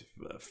around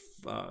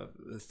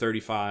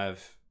 $35,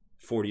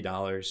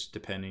 $40,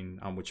 depending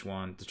on which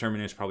one. The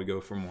Terminators probably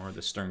go for more.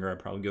 The Sternguard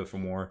probably go for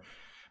more.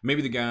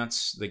 Maybe the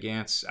Gants,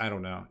 I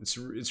don't know.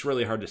 It's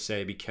really hard to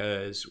say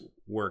because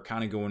we're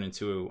kind of going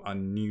into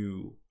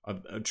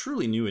a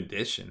truly new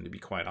edition, to be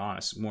quite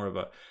honest. More of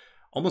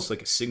almost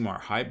like a Sigmar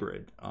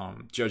hybrid,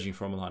 judging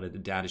from a lot of the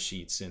data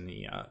sheets and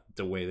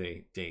the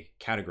way they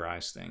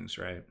categorize things,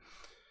 right?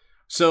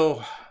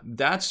 So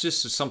that's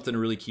just something to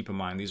really keep in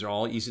mind. These are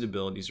all easy to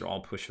build. These are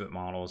all push fit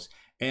models.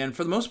 And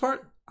for the most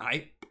part,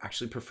 I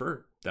actually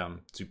prefer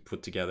them to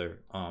put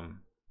together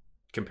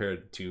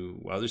compared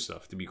to other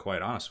stuff, to be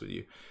quite honest with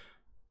you.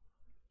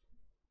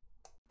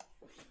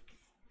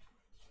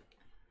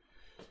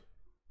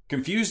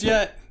 Confused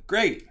yet?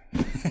 Great.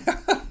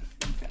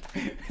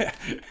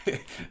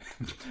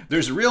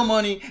 There's real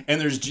money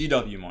and there's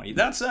GW money.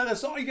 That's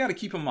all you got to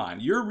keep in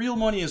mind. Your real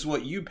money is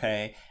what you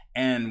pay,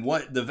 and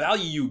what the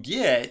value you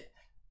get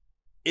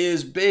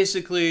is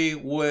basically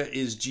what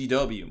is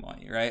GW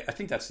money, right? I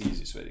think that's the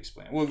easiest way to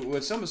explain it.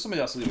 Well, somebody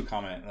else leave a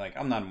comment, like,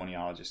 I'm not a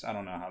moneyologist. I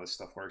don't know how this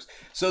stuff works.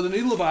 So the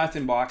new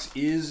Leviathan box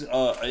is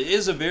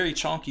a very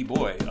chunky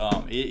boy.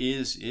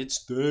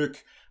 It's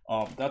thick.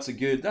 That's a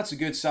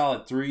good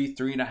solid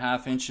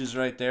 3.5 inches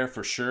right there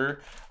for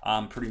sure.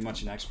 I'm pretty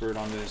much an expert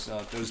on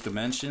those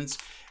dimensions.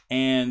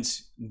 And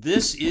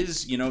this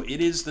is, you know,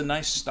 it is the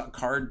nice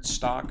card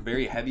stock,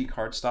 very heavy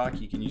card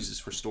stock. You can use this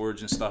for storage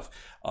and stuff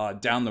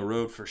down the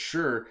road for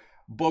sure.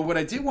 But what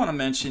I did want to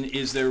mention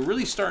is they're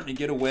really starting to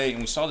get away,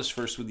 and we saw this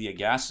first with the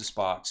Agastus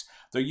box.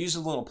 They're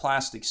using little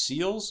plastic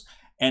seals,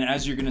 and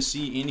as you're going to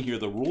see in here,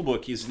 the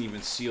rulebook isn't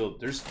even sealed.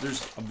 There's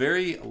a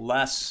very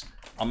less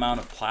amount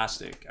of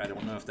plastic. I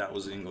don't know if that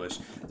was English.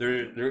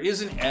 There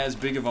isn't as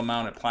big of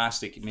amount of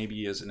plastic,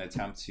 maybe as an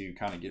attempt to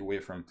kind of get away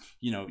from,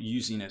 you know,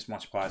 using as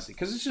much plastic,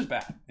 because it's just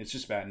bad. It's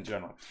just bad in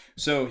general.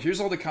 So here's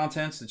all the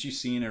contents that you've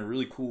seen in a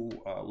really cool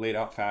laid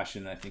out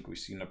fashion. I think we've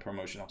seen the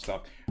promotional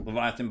stuff.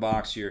 Leviathan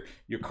box, your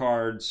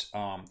cards,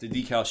 the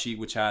decal sheet,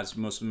 which has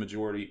most of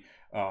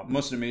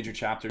the major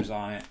chapters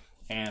on it,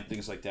 and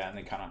things like that, and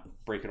they kind of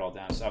break it all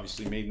down. It's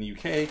obviously made in the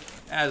UK,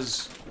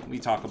 as we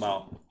talk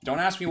about. Don't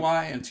ask me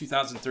why. In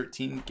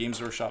 2013, Games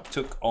Workshop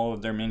took all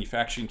of their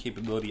manufacturing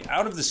capability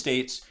out of the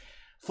States,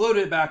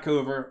 floated it back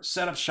over,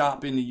 set up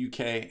shop in the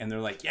UK, and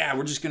they're like, yeah,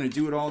 we're just going to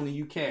do it all in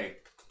the UK.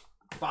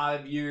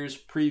 5 years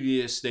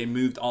previous, they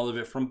moved all of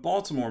it from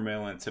Baltimore,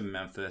 Maryland to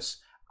Memphis.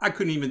 I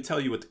couldn't even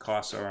tell you what the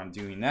costs are on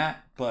doing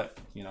that, but,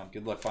 you know,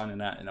 good luck finding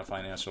that in a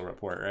financial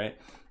report, right?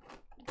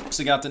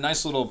 So you got the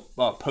nice little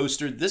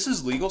poster. This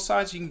is legal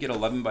size. You can get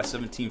 11 by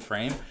 17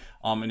 frame.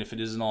 And if it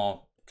isn't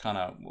all kind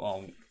of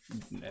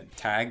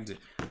tagged,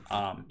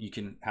 you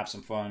can have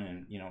some fun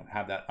and, you know,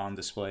 have that on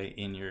display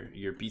in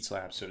your Beats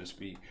lab, so to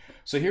speak.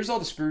 So here's all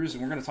the sprues,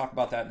 and we're going to talk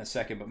about that in a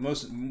second. But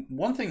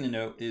one thing to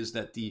note is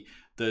that the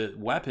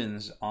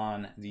weapons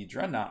on the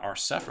Dreadnought are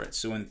separate.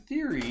 So in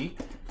theory,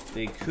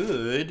 they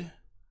could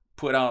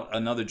put out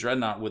another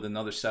dreadnought with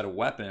another set of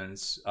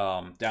weapons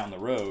down the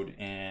road,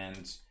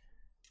 and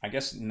I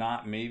guess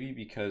not maybe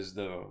because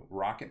the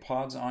rocket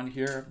pod's on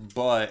here,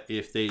 but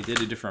if they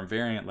did a different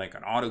variant like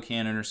an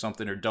autocannon or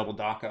something, or double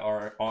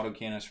DACA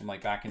autocannons from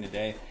like back in the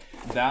day,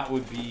 that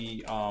would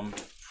be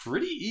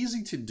pretty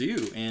easy to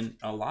do and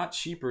a lot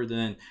cheaper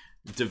than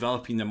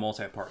developing the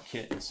multi-part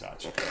kit and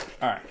such.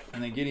 All right,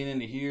 and then getting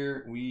into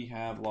here, we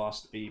have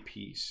lost a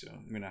piece, so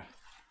I'm gonna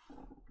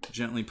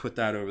gently put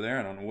that over there.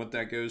 I don't know what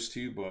that goes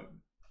to, but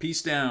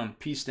piece down,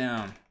 piece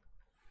down.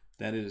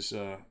 That is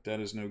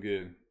no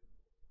good.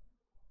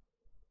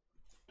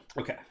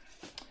 Okay,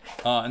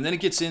 and then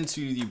it gets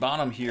into the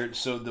bottom here.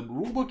 So the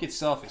rulebook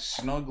itself is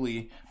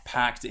snugly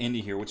packed into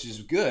here, which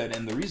is good.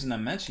 And the reason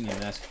I'm mentioning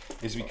this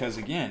is because,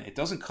 again, it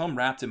doesn't come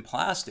wrapped in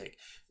plastic,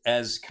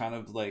 as kind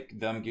of like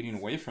them getting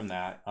away from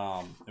that,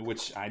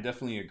 which I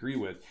definitely agree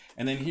with.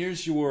 And then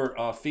here's your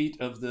fate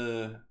of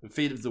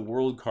the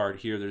world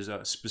card here. There's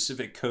a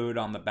specific code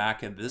on the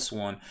back of this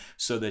one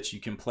so that you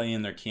can play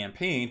in their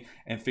campaign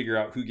and figure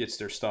out who gets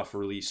their stuff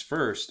released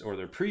first, or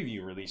their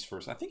preview released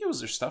first. I think it was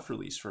their stuff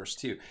released first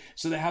too.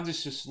 So they have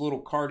this little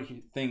card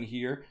thing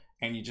here,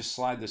 and you just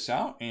slide this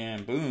out,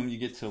 and boom, you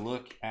get to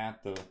look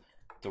at the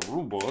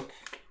rule book,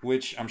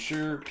 which I'm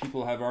sure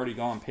people have already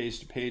gone page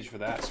to page for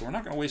that, so we're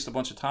not going to waste a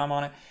bunch of time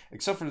on it,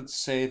 except for to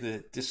say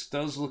that this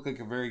does look like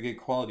a very good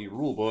quality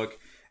rule book.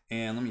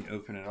 And let me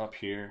open it up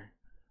here.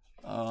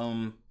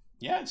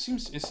 Yeah, it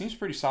seems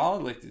pretty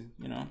solid. Like,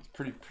 you know, it's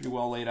pretty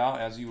well laid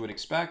out, as you would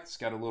expect. It's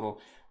got a little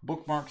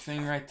bookmark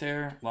thing right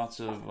there. Lots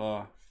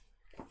of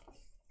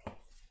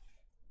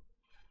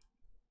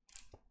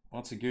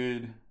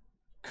good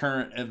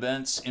current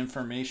events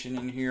information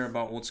in here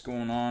about what's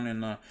going on in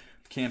the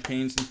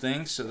campaigns and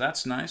things, so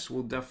that's nice.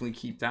 We'll definitely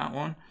keep that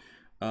one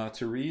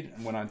to read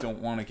when I don't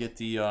want to get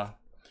the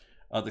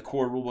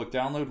core rulebook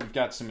download. We've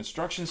got some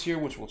instructions here,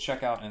 which we'll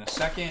check out in a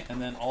second,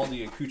 and then all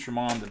the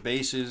accoutrement, the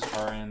bases,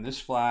 are in this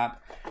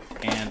flap,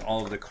 and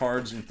all of the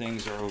cards and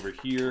things are over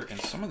here.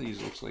 And some of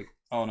these looks like,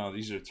 oh no,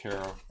 these are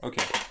tarot.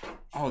 Okay,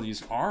 oh,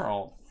 these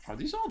are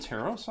these all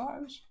tarot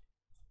size?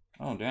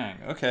 Oh dang.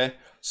 Okay,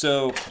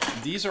 so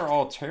these are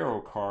all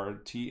tarot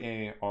card,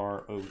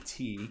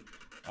 T-A-R-O-T.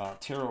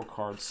 Tarot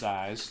card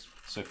size.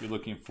 So if you're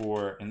looking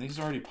for, and these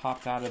already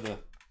popped out of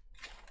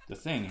the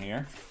thing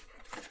here.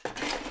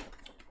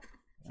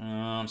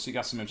 So you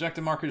got some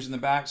objective markers in the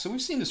back. So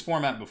we've seen this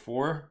format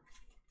before,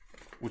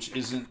 which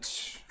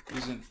isn't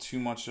too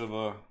much of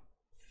a.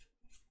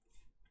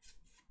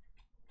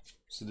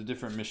 So the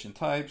different mission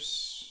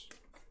types,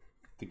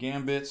 the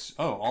gambits.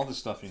 Oh, all this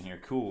stuff in here.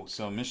 Cool.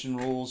 So mission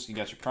rules. You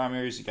got your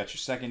primaries. You got your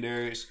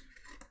secondaries,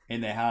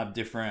 and they have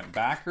different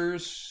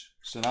backers.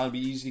 So that'll be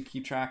easy to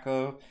keep track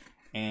of,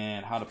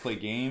 and how to play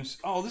games.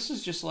 Oh, this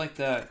is just like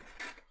that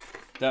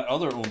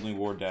other Only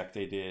War deck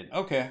they did.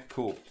 Okay,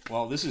 cool.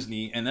 Well, this is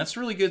neat, and that's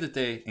really good that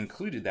they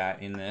included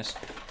that in this.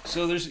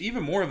 So there's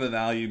even more of a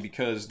value,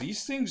 because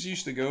these things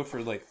used to go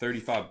for like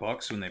 35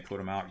 bucks when they put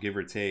them out, give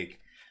or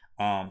take.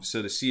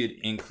 So to see it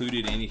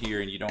included in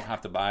here, and you don't have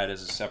to buy it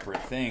as a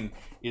separate thing,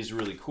 is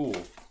really cool.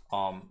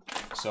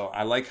 So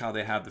I like how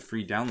they have the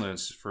free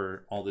downloads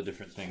for all the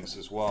different things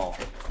as well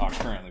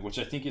currently, which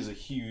I think is a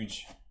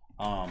huge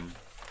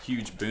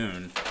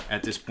boon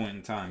at this point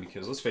in time,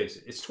 because let's face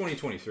it, it's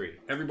 2023.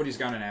 Everybody's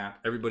got an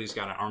app, everybody's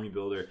got an army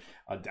builder,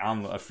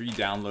 a free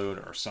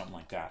download or something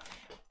like that.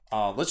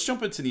 Let's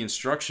jump into the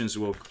instructions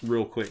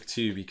real quick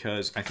too,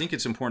 because I think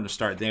it's important to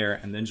start there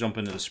and then jump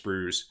into the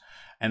sprues,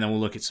 and then we'll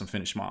look at some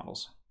finished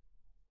models.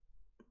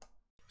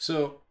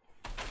 So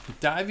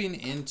diving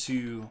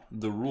into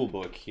the rule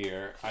book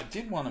here, I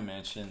did want to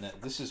mention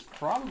that this is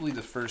probably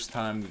the first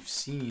time we've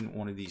seen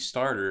one of these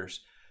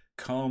starters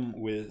come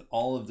with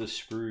all of the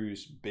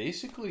sprues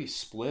basically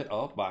split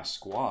up by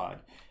squad.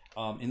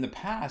 In the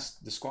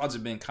past, the squads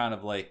have been kind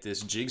of like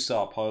this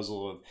jigsaw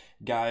puzzle of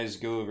guys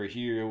go over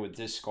here with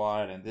this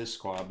squad and this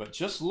squad. But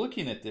just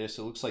looking at this,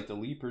 it looks like the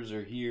Leapers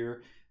are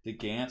here, the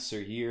Gants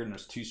are here, and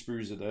there's 2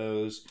 sprues of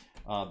those.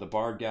 The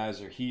Bard guys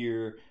are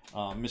here.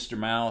 Mr.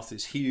 Mouth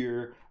is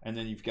here, and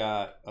then you've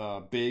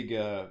got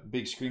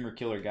big Screamer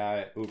Killer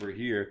guy over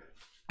here.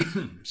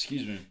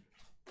 Excuse me.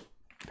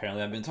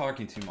 Apparently, I've been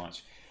talking too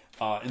much.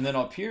 And then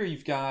up here,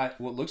 you've got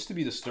what looks to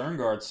be the Stern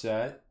Guard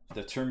set,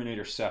 the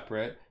Terminator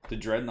separate, the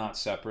Dreadnought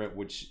separate,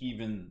 which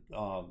even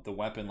the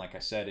weapon, like I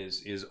said,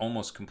 is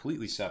almost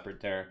completely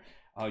separate there.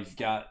 You've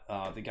got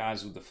the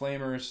guys with the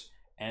Flamers,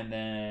 and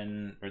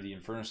then, or the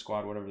Inferno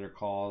Squad, whatever they're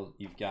called.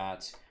 You've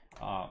got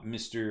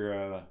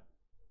Mr.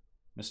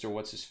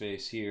 What's his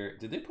face here.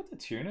 Did they put the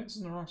Tyranids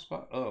in the wrong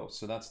spot? Oh,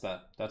 so that's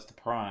the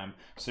Prime.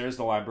 So there's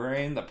the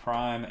Librarian, the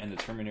Prime, and the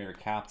Terminator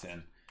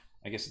Captain.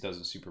 I guess it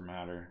doesn't super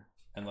matter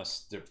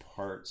unless their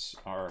parts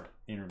are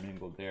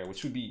intermingled there,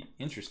 which would be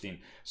interesting.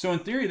 So in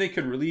theory, they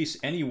could release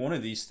any one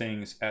of these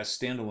things as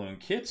standalone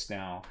kits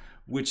now,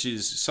 which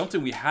is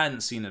something we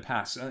hadn't seen in the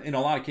past. In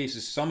a lot of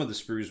cases, some of the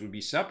sprues would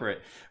be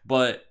separate,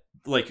 but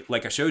like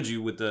I showed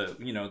you with the,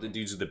 you know, the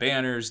dudes with the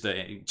banners,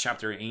 the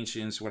chapter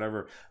ancients,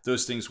 whatever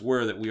those things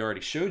were that we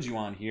already showed you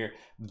on here,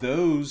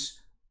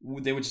 those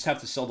they would just have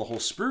to sell the whole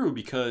sprue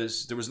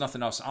because there was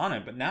nothing else on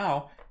it. But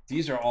now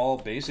these are all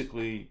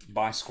basically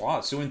by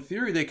squad. So in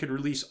theory, they could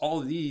release all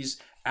of these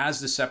as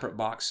the separate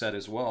box set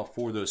as well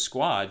for those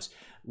squads,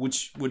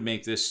 which would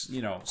make this,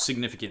 you know,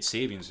 significant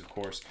savings, of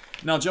course.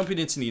 Now, jumping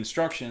into the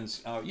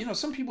instructions, you know,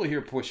 some people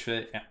hear push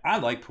fit. And I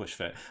like push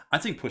fit. I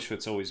think push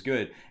fit's always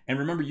good. And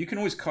remember, you can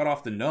always cut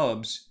off the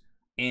nubs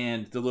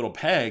and the little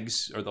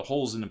pegs or the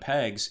holes in the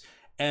pegs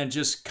and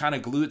just kind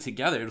of glue it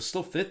together. It'll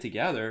still fit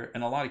together.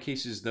 In a lot of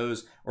cases,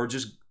 those, or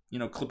just, you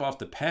know, clip off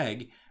the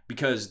peg,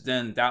 because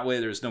then that way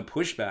there's no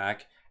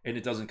pushback and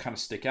it doesn't kind of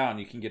stick out and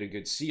you can get a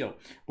good seal.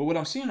 But what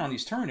I'm seeing on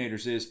these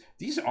Terminators is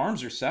these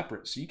arms are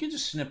separate. So you can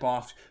just snip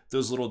off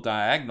those little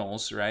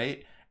diagonals,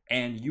 right?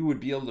 And you would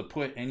be able to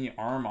put any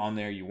arm on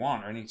there you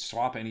want, or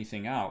swap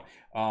anything out.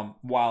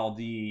 While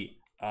the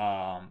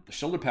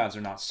shoulder pads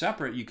are not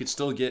separate, you could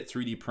still get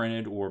 3D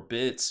printed or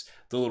bits,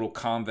 the little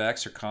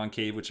convex or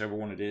concave, whichever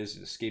one it is,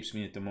 it escapes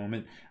me at the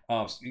moment,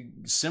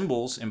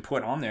 symbols, and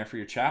put on there for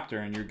your chapter,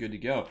 and you're good to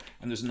go.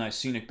 And there's a nice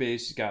scenic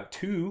base. You got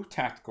 2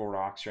 tactical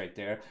rocks right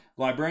there.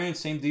 Librarian,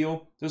 same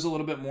deal. There's a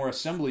little bit more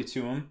assembly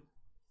to them,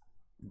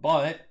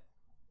 but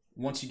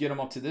once you get him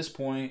up to this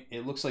point,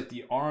 it looks like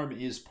the arm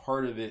is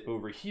part of it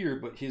over here,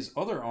 but his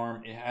other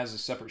arm, it has a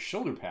separate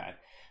shoulder pad.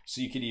 So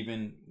you could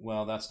even,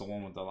 well, that's the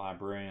one with the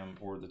Librarian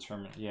or the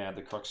yeah,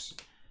 the Crux.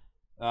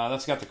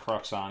 That's got the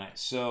Crux on it.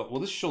 So,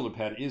 well, this shoulder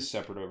pad is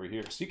separate over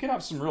here. So you could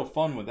have some real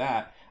fun with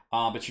that,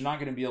 but you're not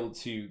going to be able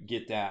to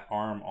get that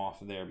arm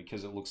off of there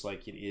because it looks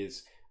like it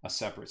is a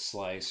separate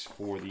slice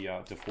for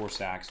the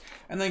Force Axe.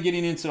 And then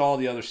getting into all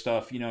the other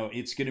stuff, you know,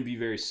 it's going to be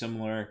very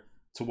similar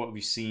to what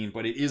we've seen,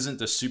 but it isn't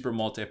the super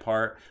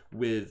multi-part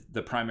with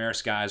the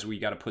Primaris guys where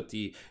you got to put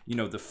the, you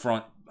know, the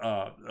front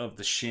of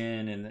the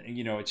shin, and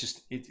you know, it's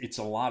just it's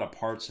a lot of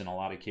parts in a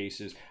lot of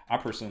cases. I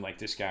personally like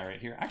this guy right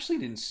here. I actually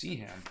didn't see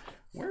him.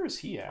 Where is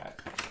he at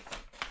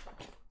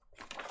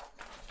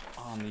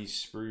on these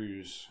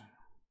sprues?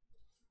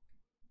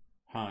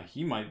 Huh,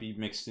 he might be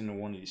mixed into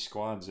one of these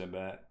squads, I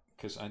bet,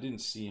 because I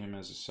didn't see him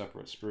as a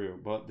separate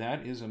sprue. But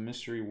that is a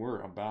mystery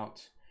we're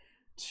about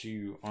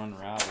to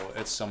unravel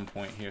at some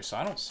point here, so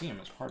I don't see him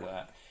as part of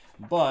that.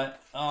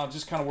 But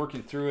just kind of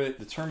working through it,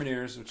 the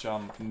Terminators, which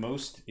I'm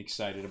most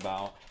excited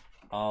about,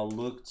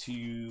 look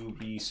to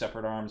be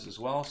separate arms as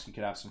well, so you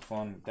could have some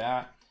fun with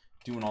that.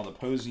 Doing all the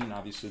posing,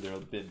 obviously they're a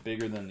bit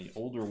bigger than the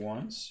older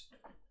ones.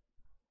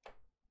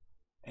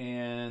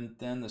 And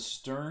then the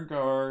Stern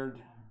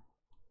Guard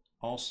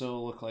also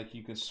look like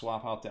you can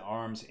swap out the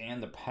arms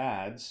and the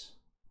pads.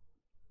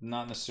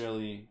 Not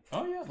necessarily,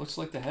 oh yeah, it looks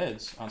like the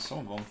heads on some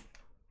of them.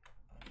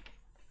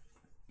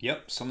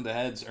 Yep, some of the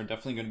heads are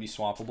definitely going to be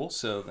swappable,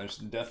 so there's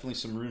definitely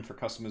some room for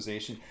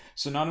customization.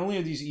 So not only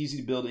are these easy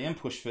to build and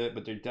push fit,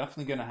 but they're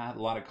definitely going to have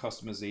a lot of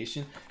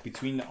customization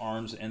between the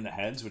arms and the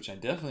heads, which I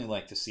definitely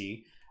like to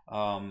see.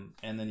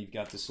 And then you've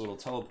got this little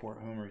teleport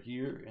Homer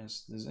here. And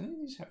does any of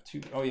these have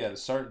 2? Oh yeah, the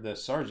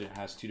Sergeant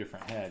has 2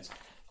 different heads.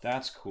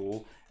 That's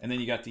cool. And then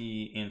you got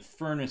the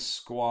Infernus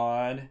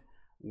Squad,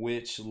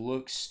 which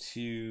looks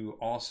to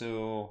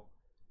also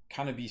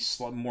kind of be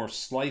more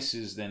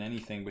slices than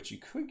anything, but you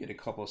could get a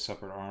couple of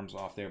separate arms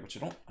off there, but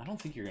I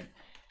don't think you're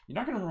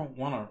not gonna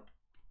want to.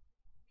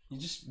 You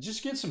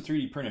just get some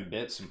 3D printed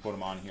bits and put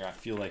them on here, I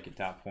feel like, at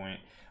that point.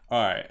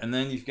 All right, and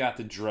then you've got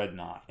the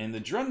Dreadnought, and the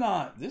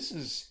Dreadnought, this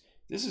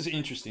is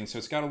interesting. So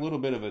it's got a little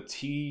bit of a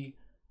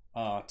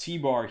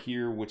T-bar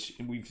here, which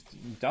we've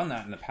done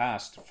that in the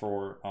past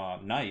for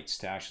Knights,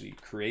 to actually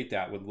create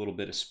that with a little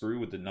bit of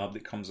sprue with the nub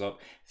that comes up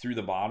through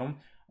the bottom.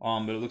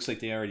 But it looks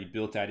like they already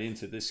built that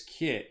into this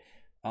kit.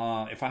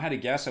 If I had to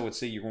guess, I would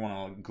say you're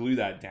going to glue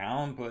that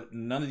down, but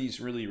none of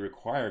these really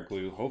require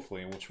glue,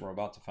 hopefully, which we're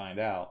about to find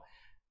out.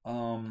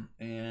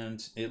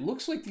 And it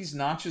looks like these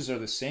notches are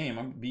the same.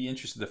 I'd be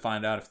interested to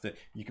find out if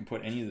you can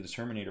put any of the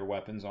Terminator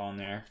weapons on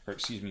there, or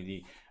excuse me,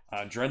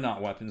 the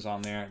Dreadnought weapons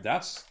on there.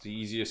 That's the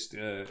easiest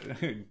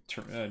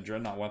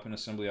Dreadnought weapon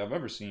assembly I've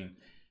ever seen.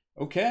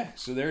 Okay,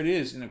 so there it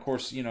is. And of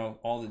course, you know,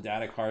 all the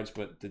data cards,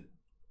 but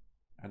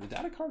are the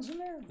data cards in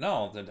there?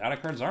 No, the data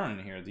cards aren't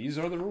in here. These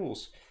are the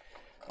rules.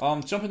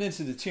 Jumping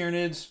into the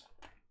Tyranids,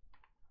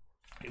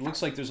 it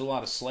looks like there's a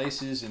lot of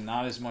slices and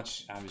not as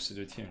much, obviously,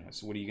 they're Tyranids.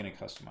 So what are you going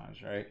to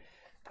customize,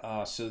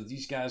 right? So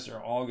these guys are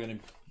all going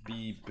to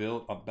be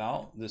built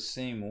about the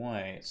same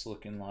way, it's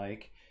looking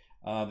like.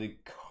 The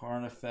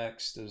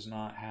Carnifex does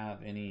not have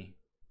any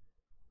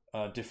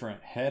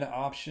different head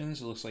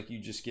options. It looks like you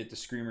just get the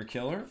Screamer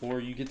Killer, or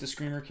you get the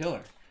Screamer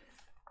Killer.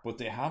 But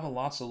they have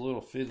lots of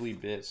little fiddly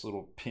bits,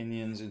 little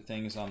pinions and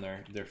things on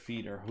their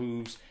feet or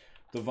hooves.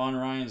 The Von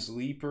Ryan's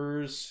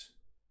Leapers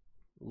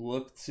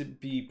look to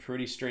be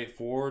pretty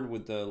straightforward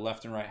with the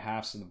left and right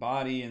halves of the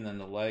body, and then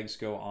the legs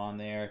go on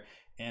there,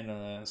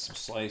 and some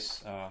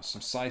slice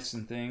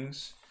and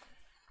things.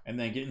 And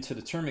then getting to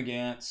the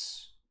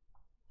Termagants,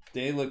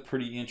 they look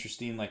pretty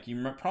interesting. Like,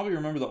 you probably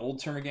remember the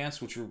old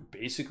Termagants, which were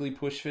basically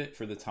push fit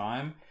for the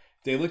time.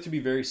 They look to be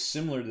very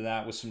similar to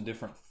that with some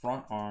different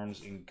front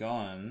arms and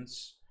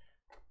guns.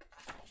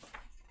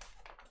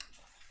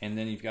 And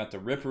then you've got the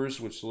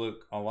Rippers, which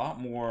look a lot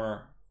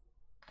more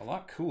a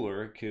lot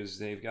cooler because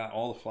they've got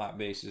all the flat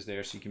bases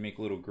there, so you can make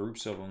little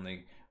groups of them.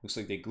 They looks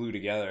like they glue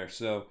together.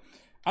 So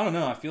I don't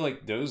know. I feel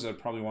like those I'd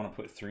probably want to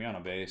put 3 on a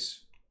base,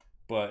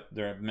 but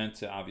they're meant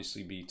to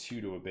obviously be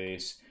 2 to a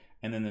base.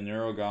 And then the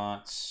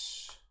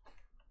Neurogaunts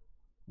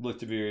look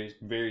to be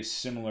very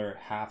similar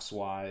halves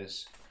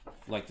wise,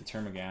 like the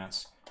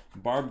Termagants.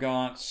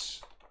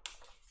 Barbgaunts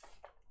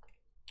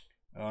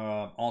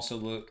also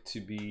look to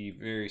be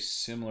very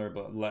similar,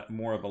 but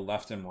more of a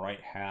left and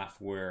right half,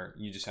 where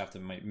you just have to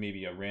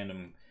maybe a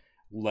random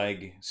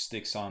leg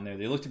sticks on there.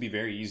 They look to be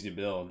very easy to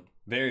build.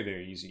 Very,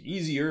 very easy.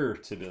 Easier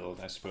to build,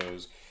 I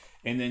suppose.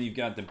 And then you've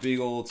got the big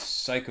old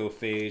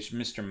Psychophage,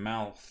 Mr.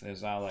 Mouth,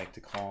 as I like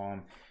to call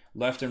him.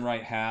 Left and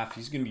right half.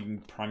 He's going to be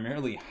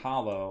primarily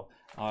hollow.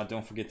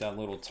 Don't forget that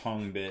little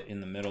tongue bit in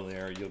the middle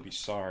there. You'll be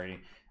sorry.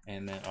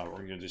 And then,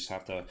 or you'll just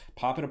have to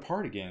pop it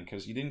apart again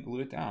because you didn't glue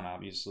it down,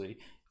 obviously.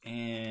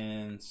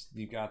 And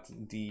you got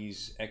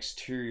these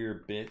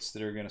exterior bits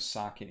that are going to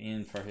socket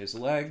in for his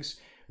legs.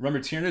 Remember,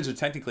 Tyranids are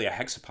technically a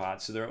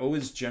hexapod, so they're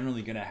always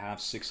generally going to have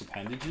 6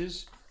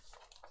 appendages.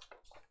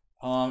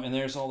 And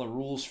there's all the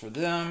rules for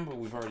them, but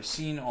we've already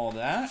seen all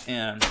that.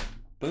 And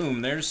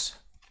boom, there's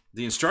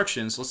the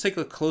instructions. Let's take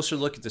a closer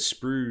look at the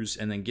sprues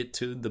and then get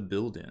to the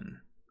building.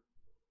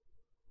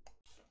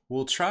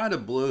 We'll try to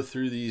blow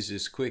through these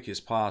as quick as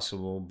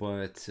possible,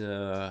 but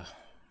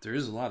there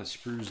is a lot of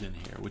sprues in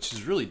here, which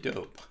is really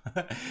dope.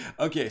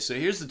 Okay, so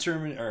here's the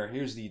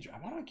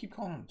why do I keep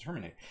calling him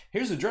Terminator?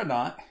 Here's the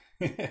Dreadnought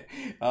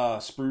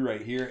sprue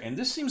right here, and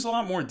this seems a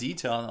lot more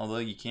detailed, although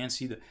you can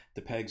see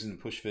the pegs and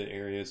the push fit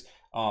areas,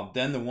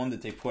 than the one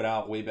that they put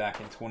out way back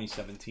in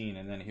 2017.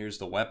 And then here's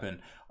the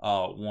weapon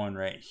one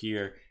right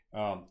here,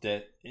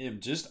 that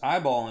just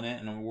eyeballing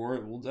it, and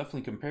we'll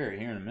definitely compare it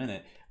here in a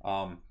minute.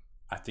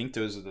 I think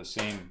those are the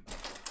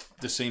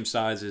same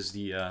size as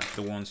the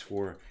ones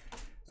for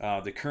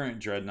the current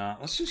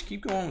Dreadnought. Let's just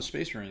keep going with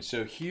Space Marines.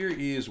 So here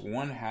is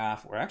one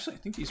half, or actually I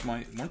think these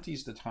weren't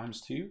these the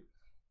 ×2?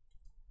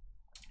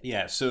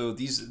 Yeah, so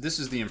this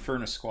is the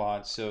Inferno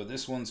Squad. So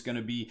this one's going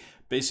to be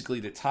basically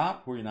the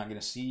top, where you're not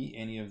going to see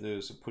any of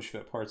those push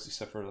fit parts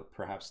except for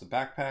perhaps the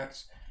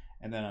backpacks.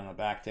 And then on the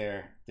back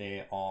there,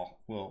 they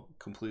all will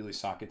completely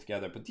socket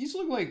together. But these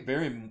look like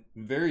very,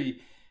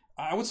 very,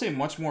 I would say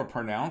much more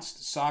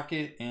pronounced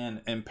socket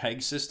and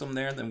peg system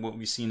there than what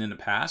we've seen in the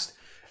past.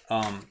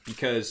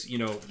 Because, you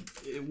know,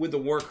 with the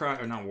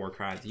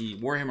the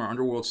Warhammer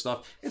Underworld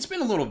stuff, it's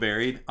been a little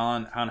varied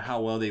on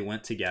how well they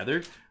went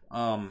together.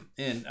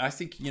 And I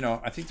think,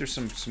 I think there's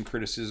some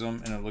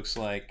criticism, and it looks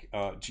like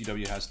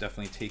GW has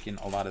definitely taken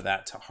a lot of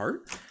that to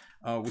heart,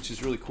 which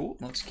is really cool.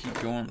 Let's keep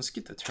going. Let's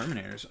get the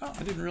Terminators. Oh,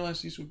 I didn't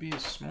realize these would be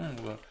as small.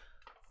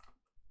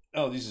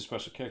 Oh, these are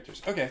special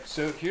characters. Okay,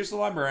 so here's the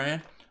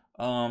Librarian.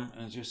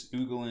 And just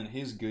oogling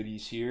his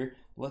goodies here.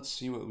 Let's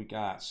see what we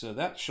got. So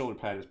that shoulder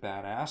pad is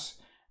badass.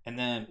 And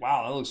then,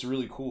 wow, that looks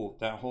really cool,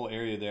 that whole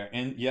area there.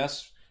 And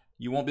yes,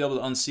 you won't be able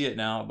to unsee it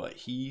now, but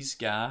he's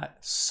got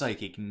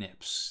psychic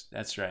nips.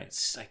 That's right,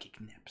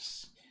 psychic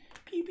nips.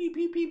 Pew, pew,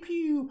 pew, pew,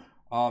 pew.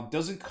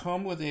 Doesn't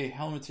come with a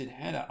helmeted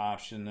head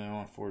option,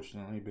 though,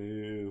 unfortunately.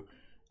 Boo.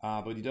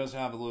 But he does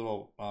have a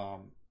little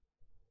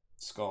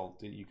skull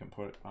that you can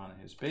put on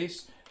his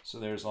base. So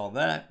there's all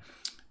that.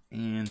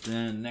 And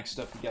then next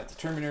up, we got the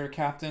Terminator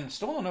Captain.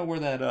 Still don't know where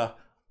that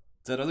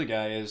other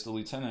guy is, the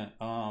lieutenant.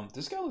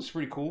 This guy looks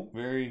pretty cool.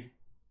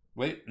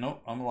 Wait,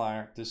 nope, I'm a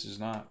liar. This is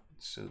not.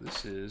 So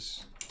this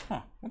is,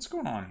 what's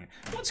going on here?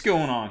 What's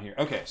going on here?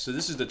 Okay, so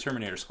this is the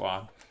Terminator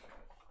Squad.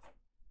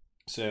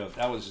 So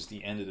that was just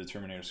the end of the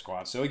Terminator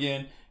Squad. So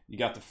again, you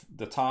got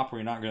the top, where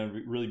you're not going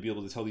to really be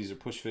able to tell these are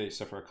push fit,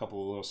 except for a couple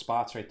of little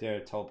spots right there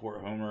to teleport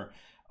Homer.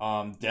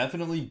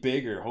 Definitely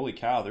bigger. Holy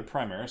cow, they're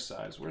Primaris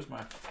size. Where's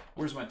my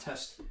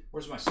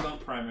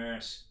stunt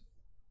Primaris?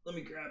 Let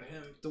me grab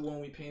him, the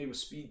one we painted with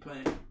speed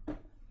paint.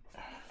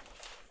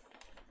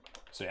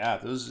 So yeah,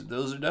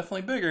 those are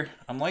definitely bigger.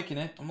 I'm liking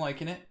it.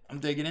 I'm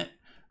digging it.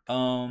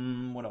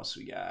 What else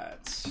we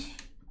got?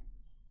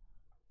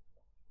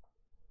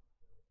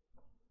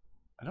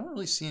 I don't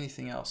really see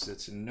anything else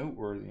that's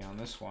noteworthy on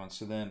this one.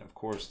 So then, of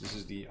course, this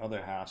is the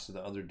other half, so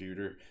the other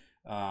duder.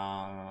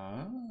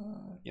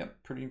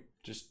 Yep, pretty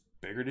just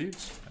bigger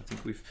dudes. I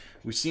think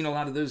we've seen a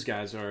lot of those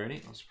guys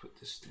already. Let's put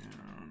this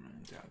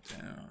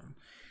down.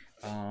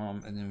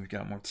 And then we've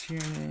got more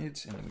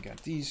Tyranids, and then we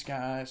got these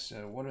guys.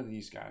 So what are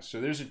these guys? So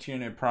there's a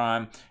Tyranid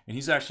Prime, and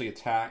he's actually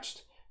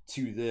attached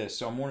to this.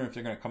 So I'm wondering if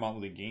they're going to come out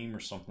with a game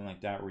or something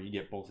like that, where you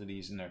get both of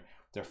these and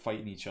they're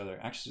fighting each other.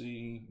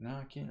 Actually, no,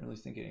 I can't really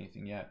think of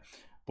anything yet.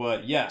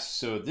 But yes,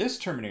 so this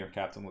Terminator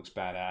Captain looks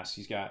badass.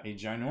 He's got a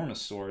ginormous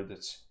sword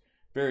that's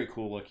very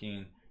cool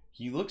looking.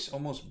 He looks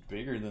almost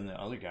bigger than the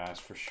other guys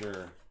for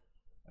sure.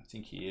 I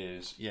think he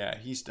is. Yeah,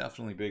 he's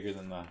definitely bigger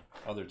than the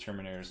other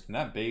Terminators. And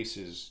that base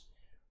is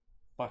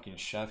fucking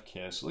chef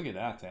kiss. Look at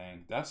that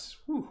thing.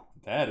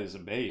 That is a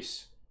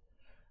base.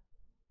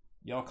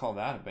 Y'all call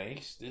that a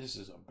base? This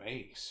is a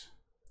base.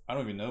 I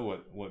don't even know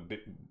what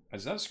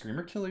is that a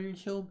Screamer Killer you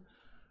killed?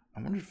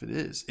 I wonder if it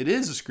is. It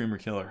is a Screamer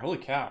Killer. Holy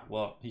cow.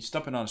 Well, he's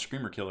stepping on a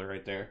Screamer Killer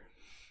right there.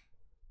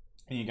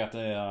 And you got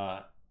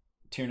the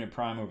Tyranid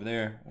Prime over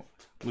there.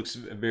 Looks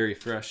very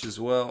fresh as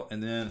well.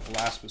 And then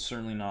last but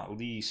certainly not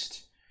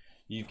least,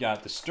 you've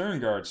got the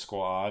Sternguard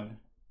squad.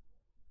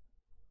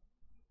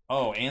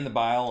 Oh, and the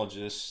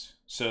biologists.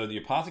 So the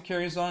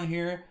apothecary's on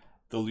here.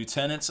 The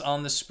lieutenant's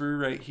on the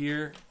sprue right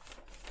here.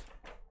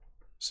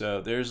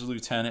 So there's the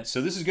lieutenant.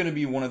 So this is going to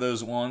be one of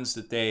those ones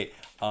that they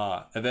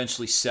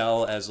eventually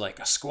sell as like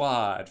a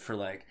squad for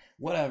like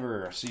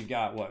whatever. So you've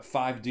got what,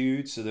 5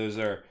 dudes. So those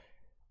are,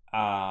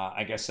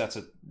 I guess that's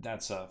a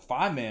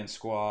 5-man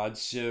squad.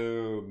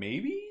 So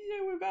maybe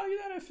they would value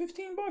that at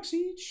 $15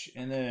 each,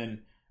 and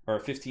then or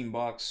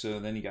 $15. So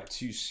then you got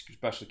 2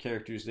 special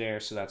characters there.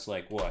 So that's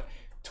like what,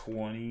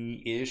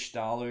 $20-ish.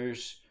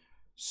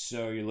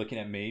 So you're looking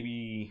at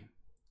maybe,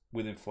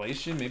 with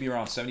inflation, maybe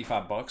around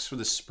 $75 for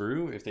the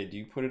sprue if they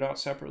do put it out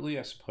separately.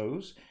 I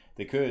suppose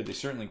they could. They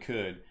certainly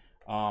could.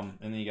 And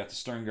then you got the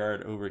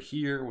Sternguard over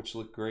here, which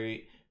look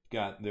great.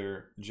 Got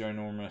their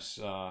ginormous,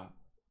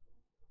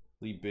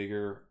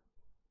 bigger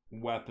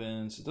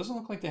weapons. It doesn't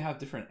look like they have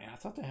different. I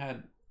thought they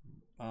had.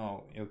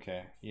 Oh,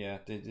 okay, yeah,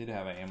 they did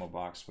have an ammo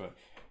box, but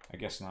I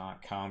guess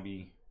not.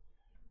 Combi.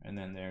 And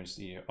then there's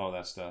the, oh,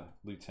 that's the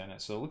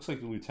lieutenant. So it looks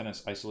like the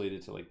lieutenant's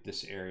isolated to like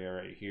this area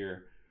right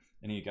here.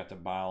 And then you got the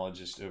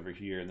biologist over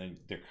here, and then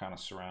they're kind of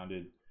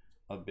surrounded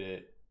a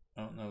bit.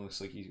 I don't know, it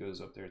looks like he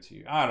goes up there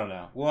too. I don't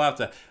know.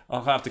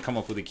 I'll have to come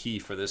up with a key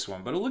for this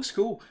one, but it looks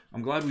cool.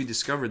 I'm glad we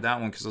discovered that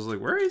one because I was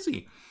like, where is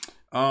he?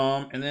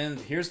 And then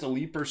here's the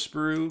Leaper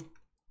sprue.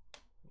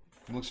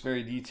 It looks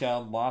very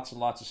detailed. Lots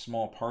and lots of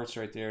small parts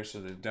right there,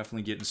 so they're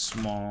definitely getting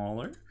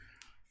smaller.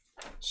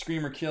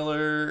 Screamer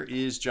Killer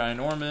is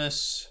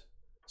ginormous.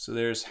 So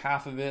there's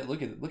half of it.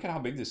 Look at how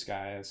big this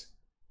guy is.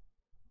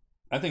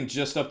 I think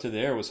just up to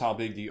there was how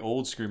big the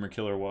old Screamer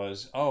Killer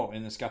was. Oh,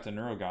 and it's got the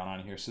Neurogon on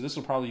here. So this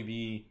will probably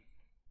be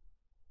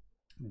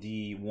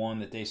the one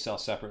that they sell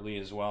separately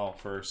as well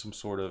for some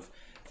sort of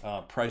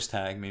price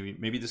tag.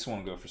 Maybe this one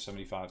will go for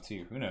 $75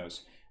 too. Who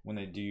knows when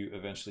they do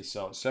eventually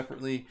sell it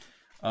separately.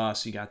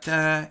 So you got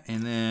that,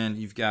 and then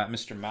you've got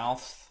Mr.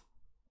 Mouth.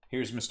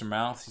 Here's Mr.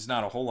 Mouth. He's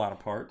not a whole lot of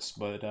parts,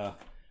 but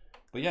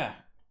yeah,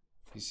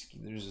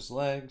 there's his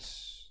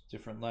legs,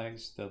 different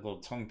legs, the little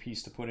tongue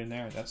piece to put in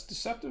there. That's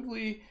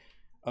deceptively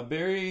a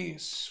very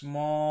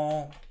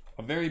small,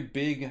 a very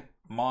big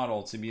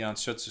model to be on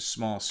such a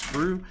small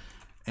sprue.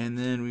 And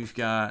then we've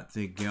got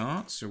the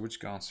gaunts, or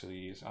which gaunts are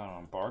these? I don't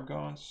know, bar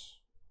gaunts?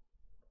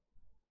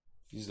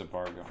 These are the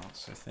bar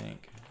gaunts, I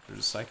think. Are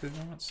the psycho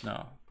gaunts?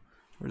 No.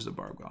 Where's the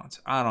bar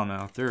gaunts? I don't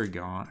know. They're a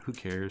gaunt. Who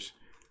cares?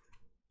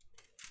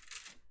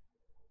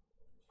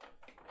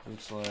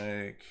 Looks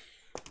like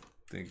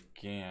the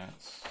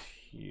gaunts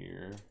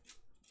here.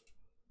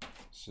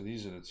 So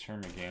these are the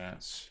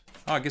termagants.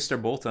 Oh, I guess they're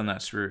both on that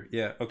sprue.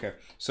 Yeah, okay.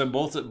 So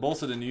both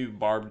of the new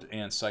barbed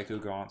and psycho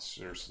gaunts,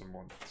 or some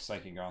more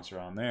psychic gaunts are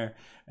on there.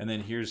 And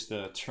then here's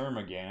the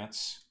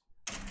termagants.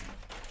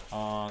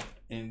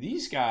 And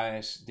these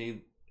guys,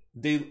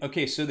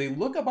 okay, so they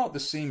look about the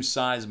same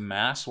size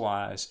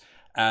mass-wise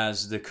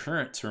as the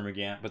current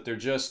termagant, but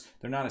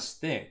they're not as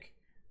thick.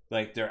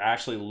 Like, they're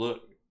actually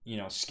look, you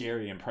know,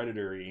 scary and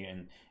predatory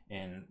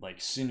and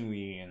like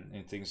sinewy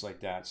and things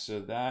like that.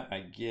 So that I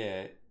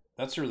get.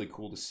 That's really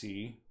cool to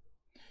see.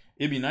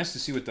 It'd be nice to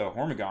see what the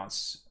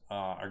Hormagaunts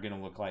are going to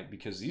look like,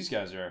 because these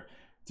guys are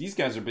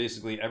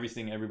basically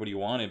everything everybody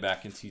wanted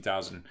back in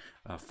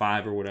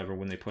 2005 or whatever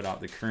when they put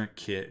out the current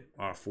kit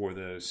for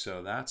those.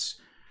 So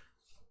that's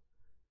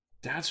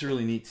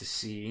really neat to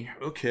see.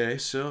 Okay,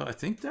 so I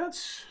think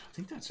that's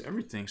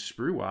everything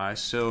sprue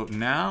wise. So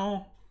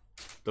now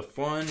the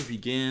fun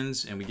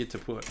begins, and we get to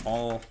put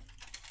all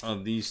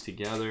of these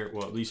together.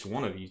 Well, at least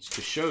one of each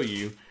to show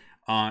you.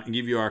 And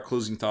give you our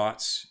closing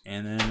thoughts,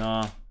 and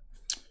then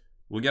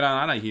we'll get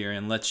on out of here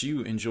and let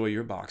you enjoy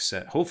your box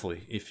set.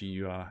 Hopefully, if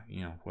you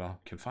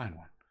can find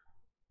one.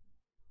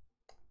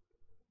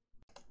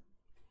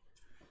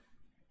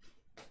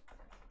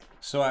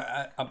 So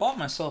I bought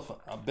myself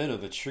a bit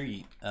of a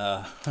treat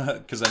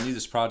because I knew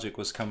this project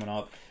was coming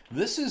up.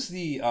 This is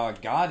the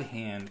God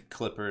Hand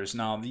clippers.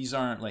 Now, these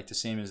aren't like the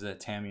same as the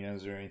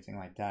Tamiya's or anything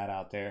like that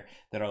out there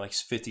that are like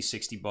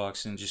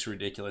 $50-$60 and just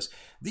ridiculous.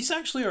 These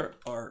actually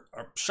are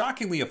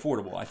shockingly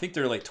affordable. I think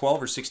they're like $12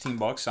 or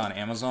 $16 on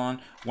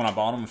Amazon when I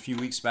bought them a few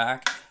weeks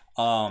back.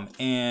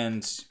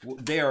 And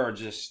they are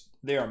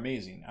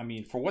amazing. I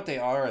mean, for what they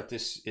are at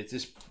this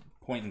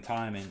point in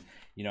time, in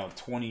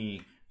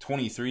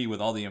 2023 with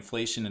all the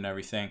inflation and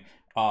everything,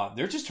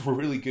 they're just a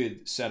really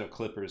good set of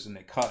clippers, and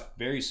they cut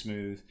very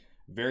smooth,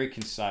 very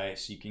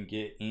concise. You can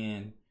get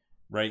in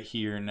right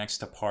here next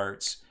to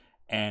parts,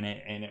 and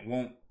it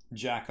won't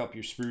jack up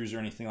your sprues or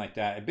anything like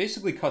that. It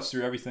basically cuts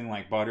through everything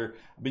like butter.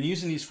 I've been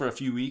using these for a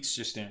few weeks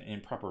just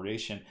in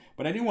preparation,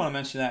 but I do want to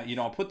mention that,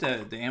 I'll put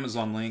the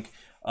Amazon link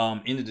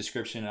in the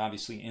description and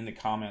obviously in the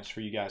comments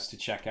for you guys to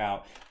check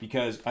out,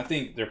 because I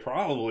think they're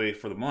probably,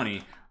 for the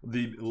money,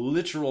 the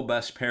literal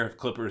best pair of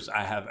clippers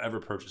I have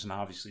ever purchased. And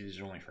obviously these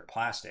are only for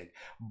plastic,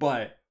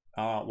 but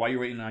while you're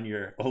waiting on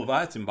your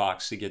Leviathan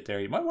box to get there,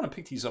 you might want to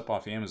pick these up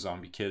off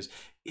Amazon because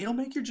it'll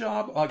make your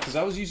job. Because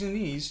I was using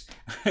these,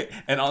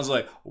 and I was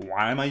like,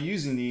 "Why am I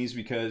using these?"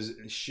 Because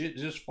shit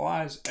just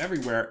flies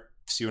everywhere.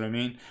 See what I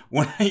mean?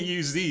 When I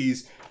use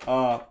these,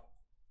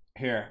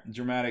 here,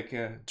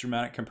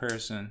 dramatic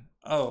comparison.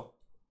 Oh,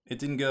 it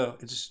didn't go.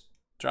 It just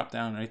dropped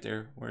down right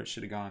there where it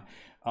should have gone.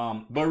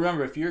 But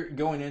remember, if you're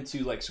going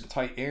into like some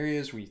tight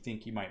areas where you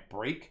think you might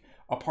break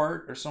a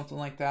part or something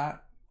like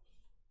that,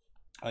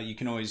 you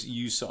can always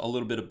use a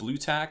little bit of blue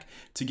tack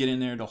to get in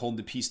there to hold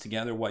the piece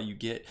together while you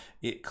get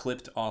it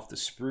clipped off the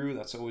sprue.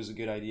 That's always a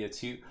good idea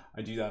too.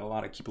 I do that a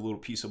lot. I keep a little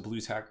piece of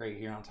blue tack right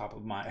here on top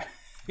of my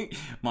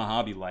my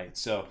hobby light.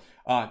 So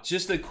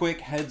just a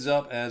quick heads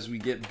up as we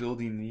get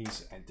building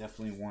these. I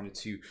definitely wanted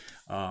to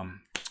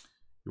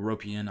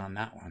rope you in on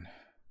that one.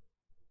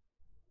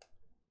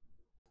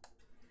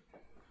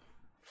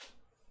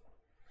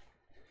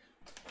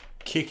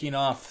 Kicking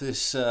off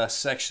this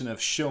section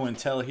of show and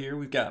tell here,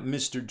 we've got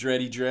Mr.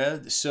 Dreddy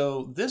Dread.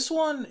 So this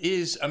one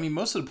is, I mean,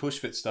 most of the push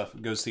fit stuff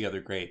goes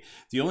together great.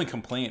 The only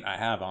complaint I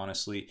have,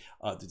 honestly,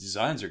 the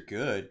designs are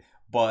good,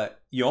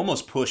 but you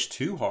almost push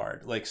too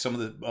hard. Like some of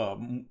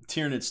the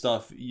Tyranid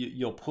stuff,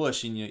 you'll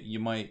push and you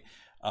might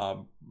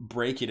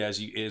break it as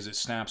it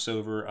snaps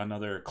over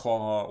another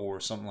claw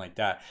or something like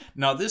that.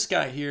 Now this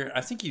guy here,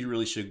 I think you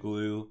really should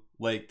glue.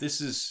 Like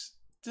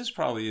this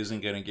probably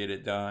isn't going to get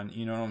it done.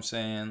 You know what I'm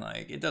saying?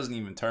 Like, it doesn't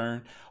even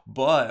turn.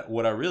 But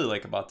what I really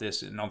like about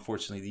this, and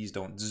unfortunately these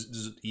don't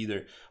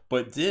either,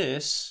 but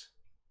this,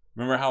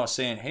 remember how I was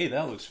saying, hey,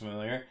 that looks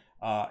familiar?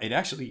 It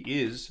actually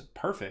is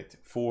perfect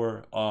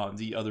for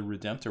the other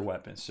Redemptor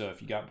weapons. So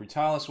if you got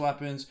Brutalis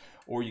weapons,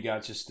 or you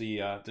got just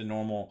the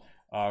normal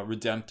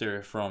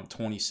Redemptor from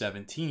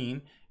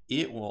 2017,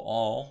 it will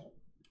all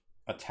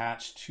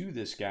attached to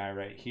this guy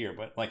right here.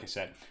 But like I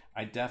said,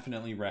 I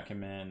definitely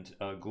recommend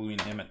gluing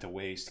him at the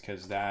waist,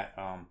 because that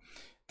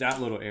that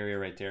little area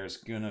right there is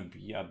gonna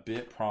be a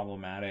bit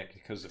problematic,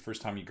 because the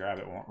first time you grab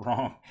it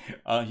wrong,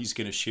 he's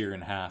gonna shear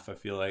in half, I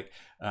feel like.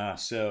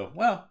 So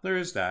well, there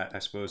is that, I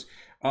suppose.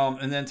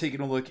 And then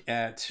taking a look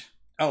at,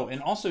 oh,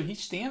 and also he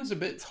stands a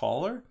bit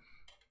taller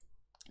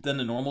than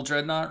the normal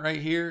Dreadnought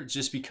right here,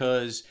 just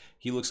because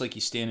he looks like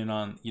he's standing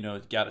on, you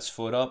know, got his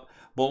foot up.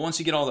 But once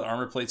you get all the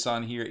armor plates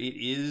on here, it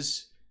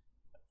is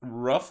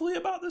roughly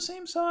about the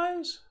same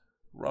size,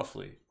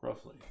 roughly,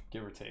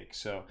 give or take.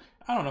 So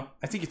I don't know.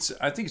 I think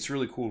it's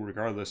really cool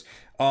regardless.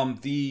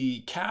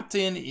 The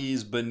captain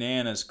is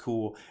bananas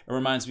cool. It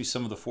reminds me of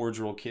some of the Forge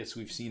Roll kits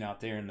we've seen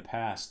out there in the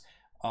past.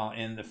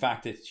 And the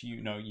fact that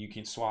you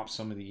can swap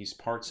some of these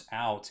parts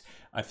out,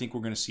 I think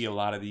we're going to see a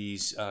lot of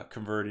these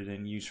converted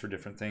and used for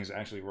different things.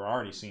 Actually, we're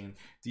already seeing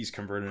these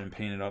converted and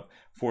painted up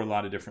for a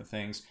lot of different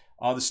things.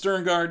 The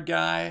Stern Guard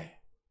guy,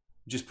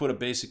 just put a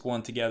basic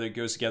one together. It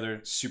goes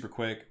together super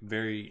quick,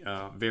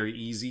 very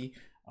easy.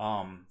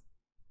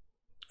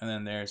 And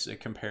then there's a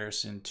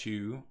comparison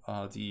to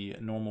the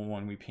normal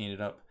one we painted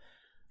up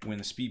when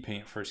the speed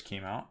paint first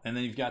came out. And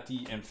then you've got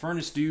the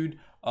Infernus dude,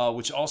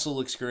 which also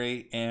looks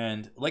great.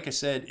 And like I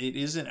said, it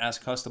isn't as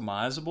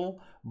customizable,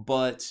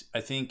 but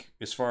I think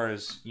as far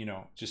as, you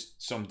know,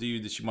 just some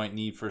dude that you might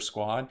need for a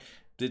squad,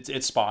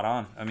 it's spot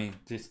on. I mean,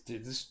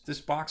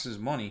 this box is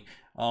money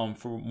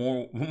for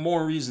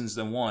more reasons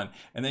than one.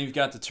 And then you've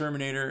got the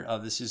Terminator.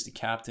 This is the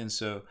captain,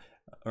 so,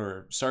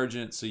 or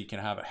sergeant, so you can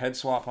have a head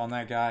swap on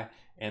that guy.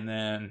 And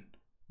then,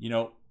 you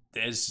know,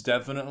 it's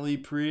definitely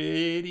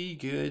pretty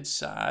good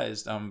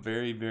sized. I'm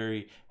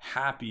very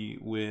happy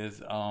with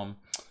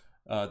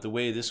the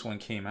way this one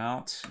came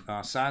out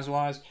size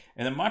wise.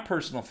 And then my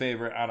personal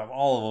favorite out of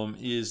all of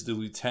them is the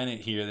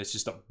lieutenant here. That's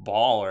just a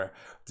baller.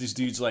 This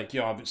dude's like,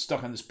 yo, I've been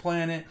stuck on this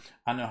planet,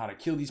 I know how to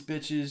kill these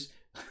bitches.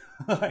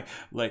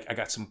 like I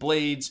got some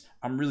blades,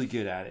 I'm really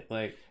good at it.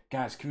 Like,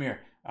 guys, come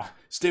here,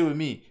 stay with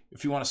me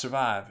if you want to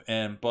survive.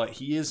 But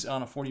he is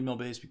on a 40 mil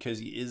base because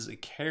he is a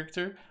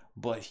character,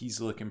 but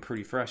he's looking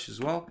pretty fresh as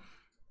well.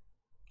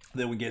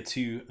 Then we get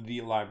to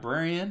the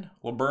librarian.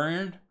 We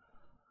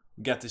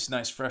got this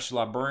nice fresh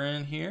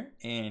librarian here,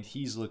 and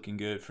he's looking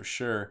good for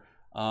sure.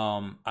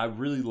 I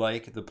really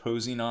like the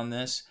posing on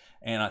this,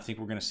 and I think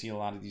we're going to see a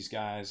lot of these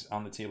guys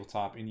on the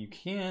tabletop. And you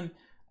can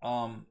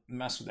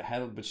mess with the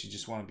head, but you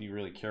just want to be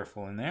really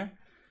careful in there.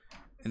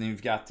 And then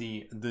you've got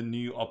the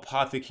new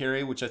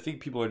apothecary, which I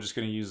think people are just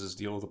going to use as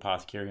the old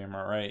apothecary, am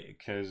I right?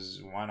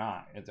 Because why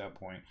not at that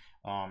point?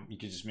 You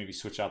could just maybe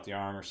switch out the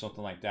arm or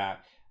something like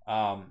that.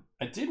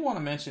 I did want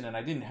to mention, and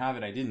I didn't have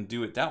it, I didn't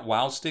do it, that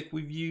wow stick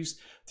we've used,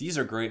 these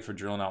are great for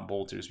drilling out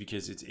bolters,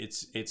 because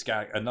it's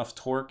got enough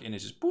torque, and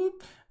it's just boop,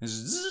 it's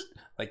zzz,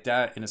 like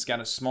that, and it's got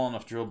a small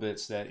enough drill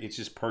bits that it's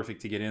just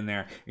perfect to get in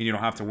there, and you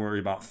don't have to worry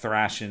about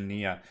thrashing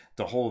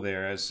the hole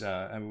there, as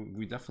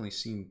we definitely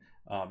seen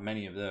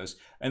many of those.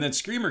 And then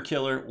Screamer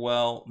Killer,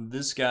 well,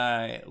 this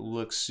guy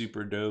looks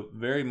super dope.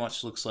 Very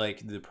much looks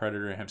like the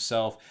Predator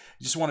himself.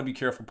 You just want to be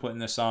careful putting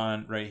this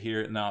on right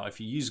here. Now,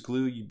 if you use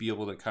glue, you'd be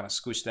able to kind of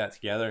squish that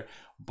together,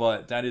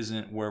 but that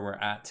isn't where we're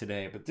at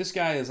today. But this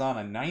guy is on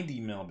a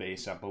 90 mil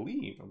base, I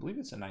believe. I believe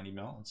it's a 90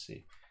 mil. Let's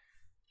see.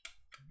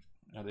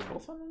 Are they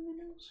both on 90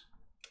 mils?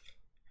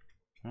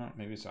 Oh,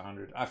 maybe it's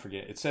 100. I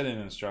forget. It said in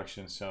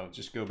instructions, so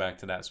just go back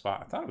to that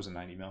spot. I thought it was a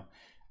 90 mil.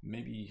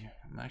 Maybe,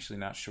 I'm actually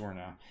not sure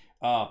now.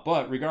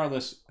 But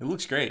regardless, it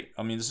looks great.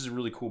 I mean, this is a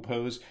really cool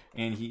pose,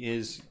 and he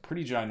is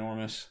pretty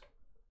ginormous.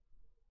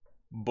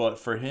 But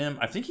for him,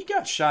 I think he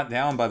got shot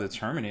down by the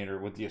Terminator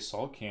with the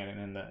assault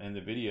cannon in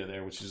the video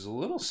there, which is a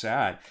little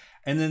sad.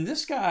 And then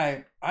this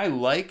guy, I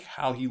like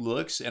how he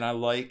looks, and I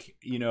like,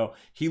 you know,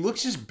 he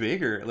looks just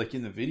bigger, like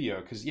in the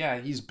video, because yeah,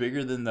 he's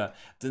bigger than the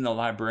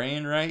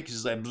librarian, right? Because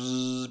he's like,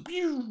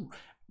 bzz,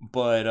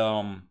 but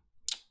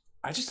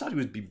I just thought he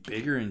would be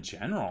bigger in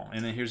general.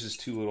 And then here's his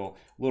two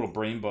little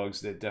brain bugs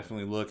that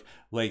definitely look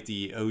like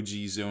the OG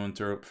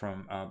Zoanthrope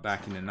from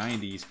back in the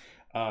 90s.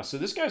 So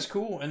this guy's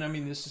cool, and I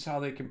mean, this is how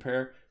they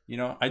compare. You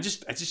know, I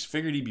just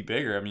figured he'd be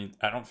bigger. I mean,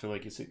 I don't feel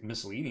like it's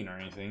misleading or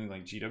anything.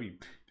 Like GW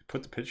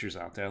put the pictures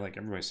out there, like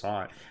everybody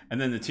saw it. And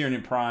then the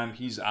Tyranid Prime,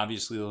 he's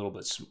obviously a little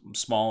bit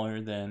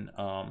smaller than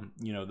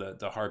you know,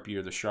 the Harpy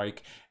or the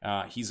Shrike.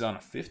 He's on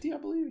a 50, I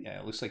believe. Yeah,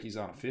 it looks like he's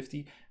on a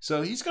 50.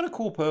 So he's got a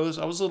cool pose.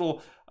 I was a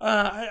little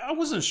I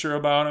wasn't sure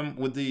about him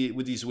with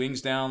these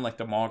wings down, like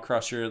the Maw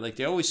Crusher. Like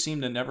they always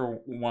seem to never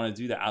want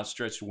to do the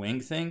outstretched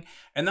wing thing,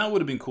 and that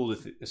would have been cool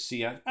to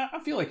see. I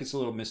feel like it's a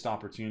little missed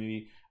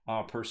opportunity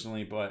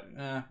personally, but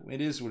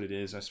it is what it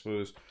is, I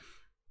suppose.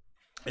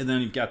 And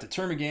then you've got the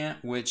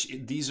Termagant, which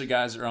these are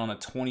guys that are on a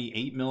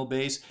 28 mil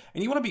base.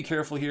 And you want to be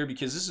careful here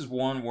because this is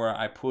one where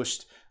I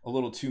pushed a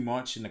little too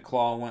much and the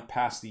claw went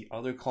past the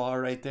other claw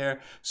right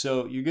there.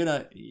 So you're going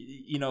to,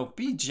 you know,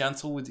 be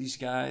gentle with these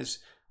guys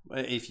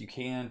if you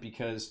can,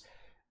 because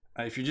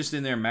if you're just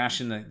in there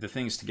mashing the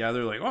things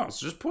together, like, oh, it's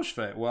just push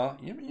fit. Well,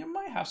 you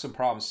might have some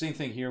problems. Same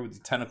thing here with the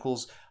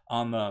tentacles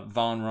on the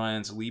Von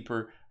Ryan's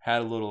Leaper.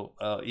 Had a little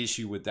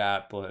issue with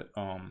that, but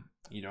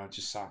you know, it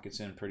just sockets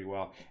in pretty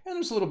well. And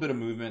there's a little bit of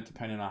movement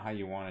depending on how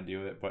you want to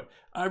do it. But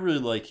I really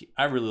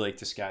like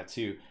this guy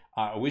too.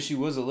 I wish he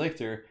was a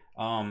lictor,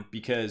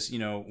 because, you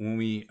know,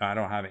 when I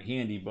don't have it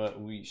handy, but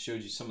we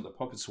showed you some of the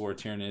Puppet Sword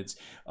Tyranids.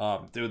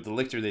 The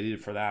lictor they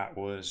did for that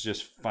was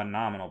just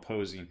phenomenal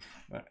posing.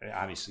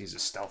 Obviously he's a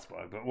stealth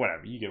bug, but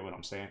whatever, you get what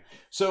I'm saying.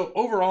 So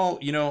overall,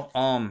 you know,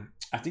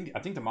 I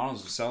think the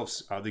models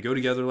themselves, they go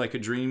together like a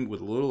dream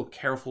with a little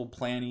careful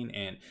planning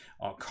and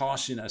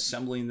caution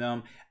assembling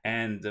them.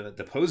 And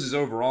the poses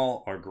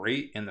overall are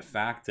great, and the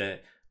fact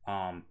that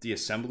the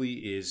assembly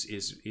is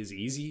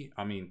easy.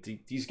 I mean,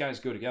 these guys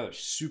go together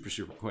super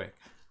quick.